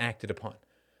helpless and acted upon.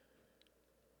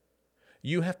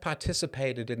 You have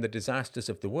participated in the disasters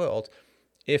of the world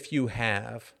if you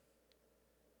have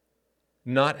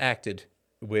not acted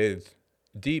with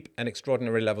deep and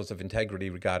extraordinary levels of integrity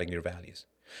regarding your values.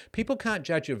 People can't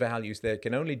judge your values. They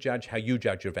can only judge how you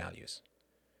judge your values.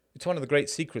 It's one of the great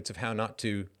secrets of how not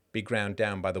to be ground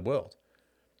down by the world.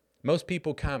 Most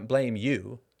people can't blame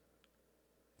you.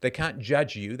 They can't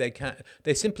judge you.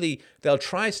 They'll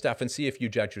try stuff and see if you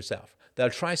judge yourself. They'll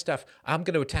try stuff, I'm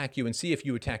going to attack you and see if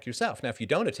you attack yourself. Now, if you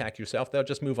don't attack yourself, they'll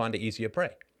just move on to easier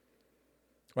prey.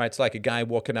 Right? It's like a guy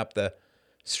walking up the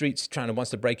streets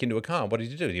wants to break into a car. What does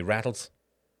he do? He rattles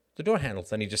the door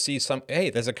handles and he just sees hey,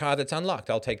 there's a car that's unlocked.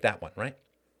 I'll take that one, right?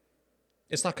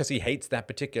 It's not because he hates that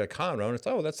particular car owner. It's,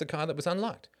 that's the car that was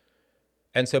unlocked.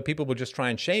 And so people will just try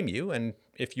and shame you. And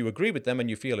if you agree with them and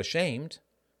you feel ashamed,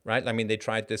 right? I mean, they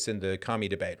tried this in the commie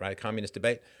debate, right? Communist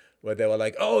debate, where they were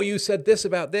like, you said this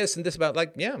about this and this about,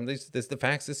 this is the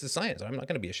facts, this is science. I'm not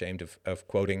going to be ashamed of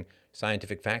quoting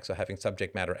scientific facts or having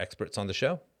subject matter experts on the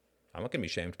show. I'm not going to be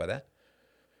ashamed by that.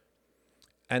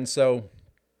 And so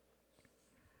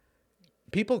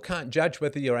people can't judge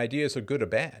whether your ideas are good or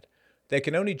bad. They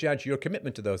can only judge your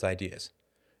commitment to those ideas.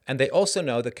 And they also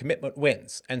know that commitment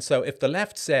wins. And so if the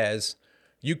left says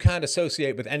you can't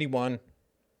associate with anyone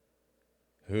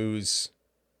who's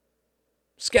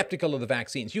skeptical of the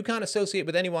vaccines, you can't associate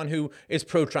with anyone who is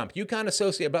pro-Trump, you can't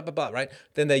associate blah, blah, blah, right?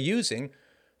 Then they're using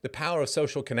the power of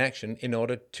social connection in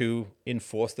order to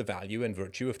enforce the value and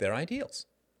virtue of their ideals.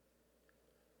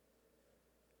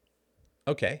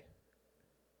 Okay.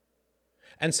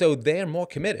 And so they're more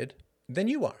committed than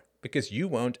you are because you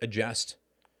won't adjust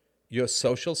your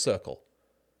social circle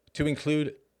to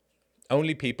include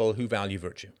only people who value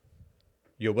virtue.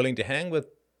 You're willing to hang with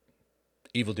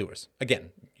evildoers. Again,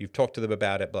 you've talked to them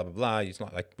about it, blah, blah, blah. It's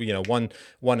not like,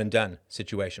 one and done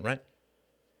situation, right?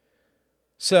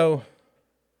 So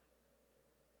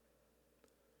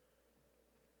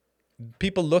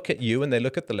people look at you and they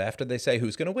look at the left and they say,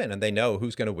 who's going to win? And they know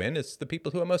who's going to win. It's the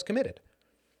people who are most committed.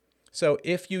 So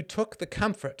if you took the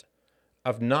comfort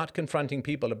of not confronting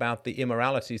people about the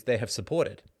immoralities they have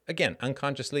supported, again,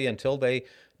 unconsciously until they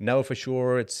know for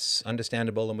sure it's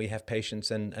understandable and we have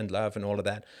patience and love and all of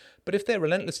that. But if they're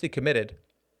relentlessly committed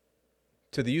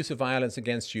to the use of violence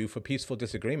against you for peaceful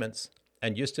disagreements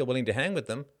and you're still willing to hang with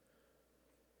them,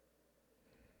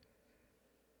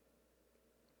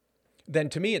 then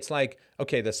to me it's like,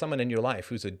 okay, there's someone in your life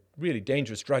who's a really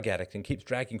dangerous drug addict and keeps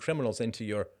dragging criminals into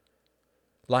your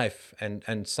life,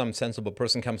 and some sensible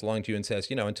person comes along to you and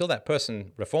says, until that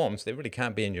person reforms, they really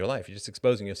can't be in your life. You're just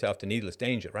exposing yourself to needless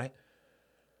danger, right?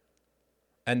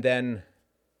 And then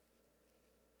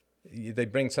they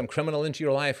bring some criminal into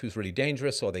your life who's really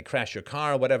dangerous, or they crash your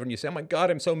car or whatever, and you say, oh my God,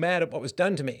 I'm so mad at what was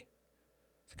done to me.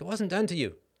 It's like, it wasn't done to you.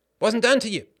 It wasn't done to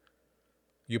you.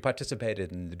 You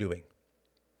participated in the doing.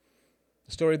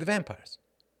 The story of the vampires.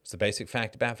 It's the basic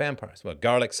fact about vampires. Well,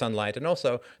 garlic, sunlight, and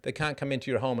also they can't come into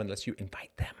your home unless you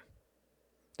invite them.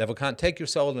 The devil can't take your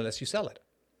soul unless you sell it,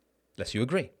 unless you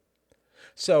agree.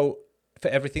 So for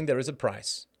everything there is a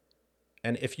price.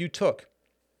 And if you took,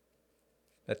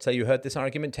 let's say you heard this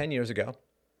argument 10 years ago,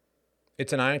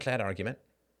 it's an ironclad argument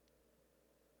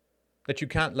that you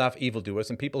can't love evildoers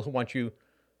and people who want you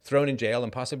thrown in jail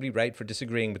and possibly raped for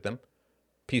disagreeing with them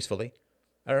peacefully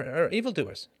are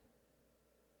evildoers.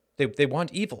 They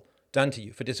want evil done to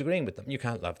you for disagreeing with them. You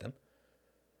can't love them.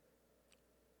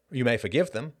 You may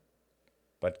forgive them,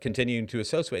 but continuing to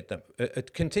associate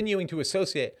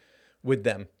with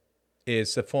them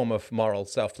is a form of moral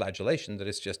self-flagellation that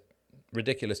is just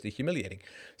ridiculously humiliating.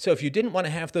 So if you didn't want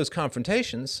to have those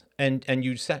confrontations and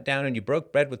you sat down and you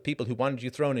broke bread with people who wanted you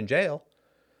thrown in jail,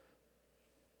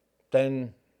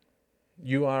 then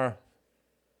you are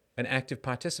an active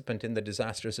participant in the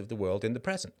disasters of the world in the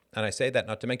present. And I say that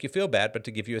not to make you feel bad, but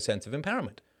to give you a sense of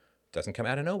empowerment. It doesn't come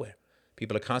out of nowhere.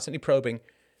 People are constantly probing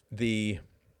the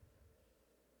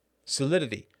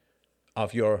solidity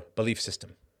of your belief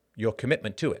system, your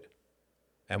commitment to it.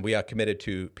 And we are committed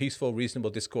to peaceful, reasonable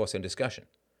discourse and discussion.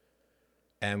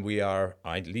 And we are,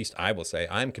 at least I will say,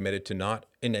 I'm committed to not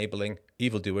enabling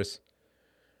evildoers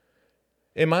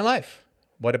in my life.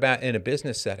 What about in a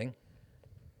business setting?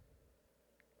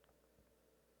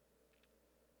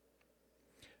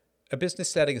 A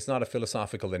business setting is not a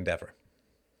philosophical endeavor,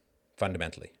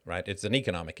 fundamentally, right? It's an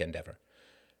economic endeavor.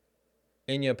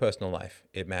 In your personal life,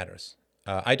 it matters.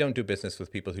 I don't do business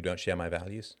with people who don't share my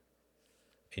values,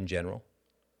 in general.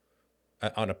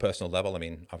 On a personal level, I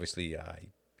mean, obviously,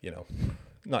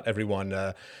 not everyone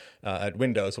at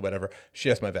Windows or whatever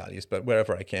shares my values, but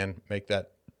wherever I can make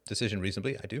that decision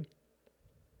reasonably, I do.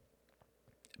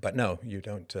 But no, you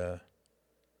don't.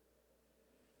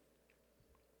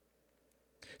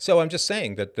 So I'm just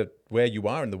saying that where you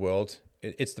are in the world,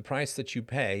 it's the price that you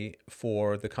pay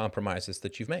for the compromises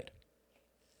that you've made.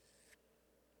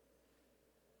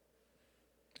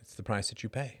 It's the price that you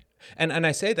pay. And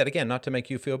I say that, again, not to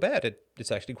make you feel bad.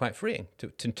 It's actually quite freeing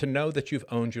to know that you've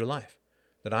owned your life,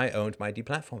 that I owned my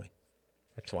deplatforming.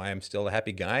 That's why I'm still a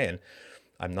happy guy, and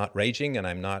I'm not raging, and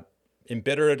I'm not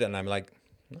embittered, and I'm like,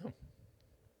 no.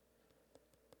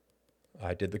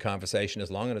 I did the conversation as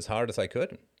long and as hard as I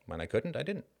could. And when I couldn't, I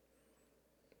didn't.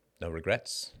 No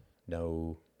regrets,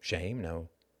 no shame, no.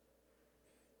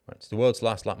 It's the world's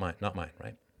lost, not mine,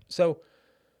 right? So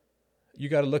you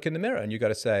got to look in the mirror and you got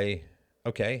to say,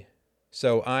 okay,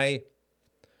 so I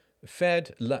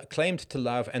claimed to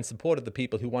love and supported the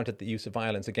people who wanted the use of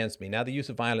violence against me. Now the use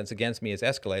of violence against me is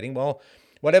escalating. Well,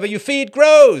 whatever you feed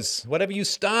grows. Whatever you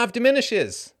starve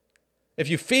diminishes. If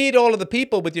you feed all of the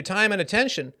people with your time and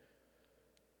attention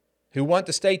who want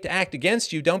the state to act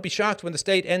against you, don't be shocked when the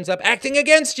state ends up acting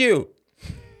against you.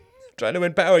 Trying to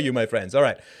empower you, my friends. All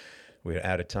right. We're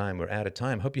out of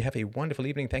time. Hope you have a wonderful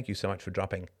evening. Thank you so much for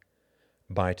dropping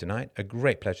by tonight. A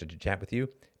great pleasure to chat with you.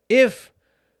 If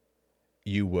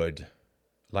you would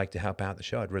like to help out the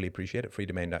show, I'd really appreciate it.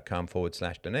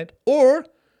 freedomain.com/donate. Or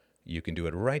you can do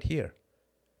it right here.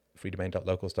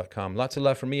 freedomain.locals.com. Lots of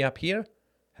love from me up here.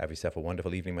 Have yourself a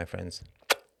wonderful evening, my friends.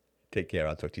 Take care.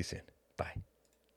 I'll talk to you soon. Bye.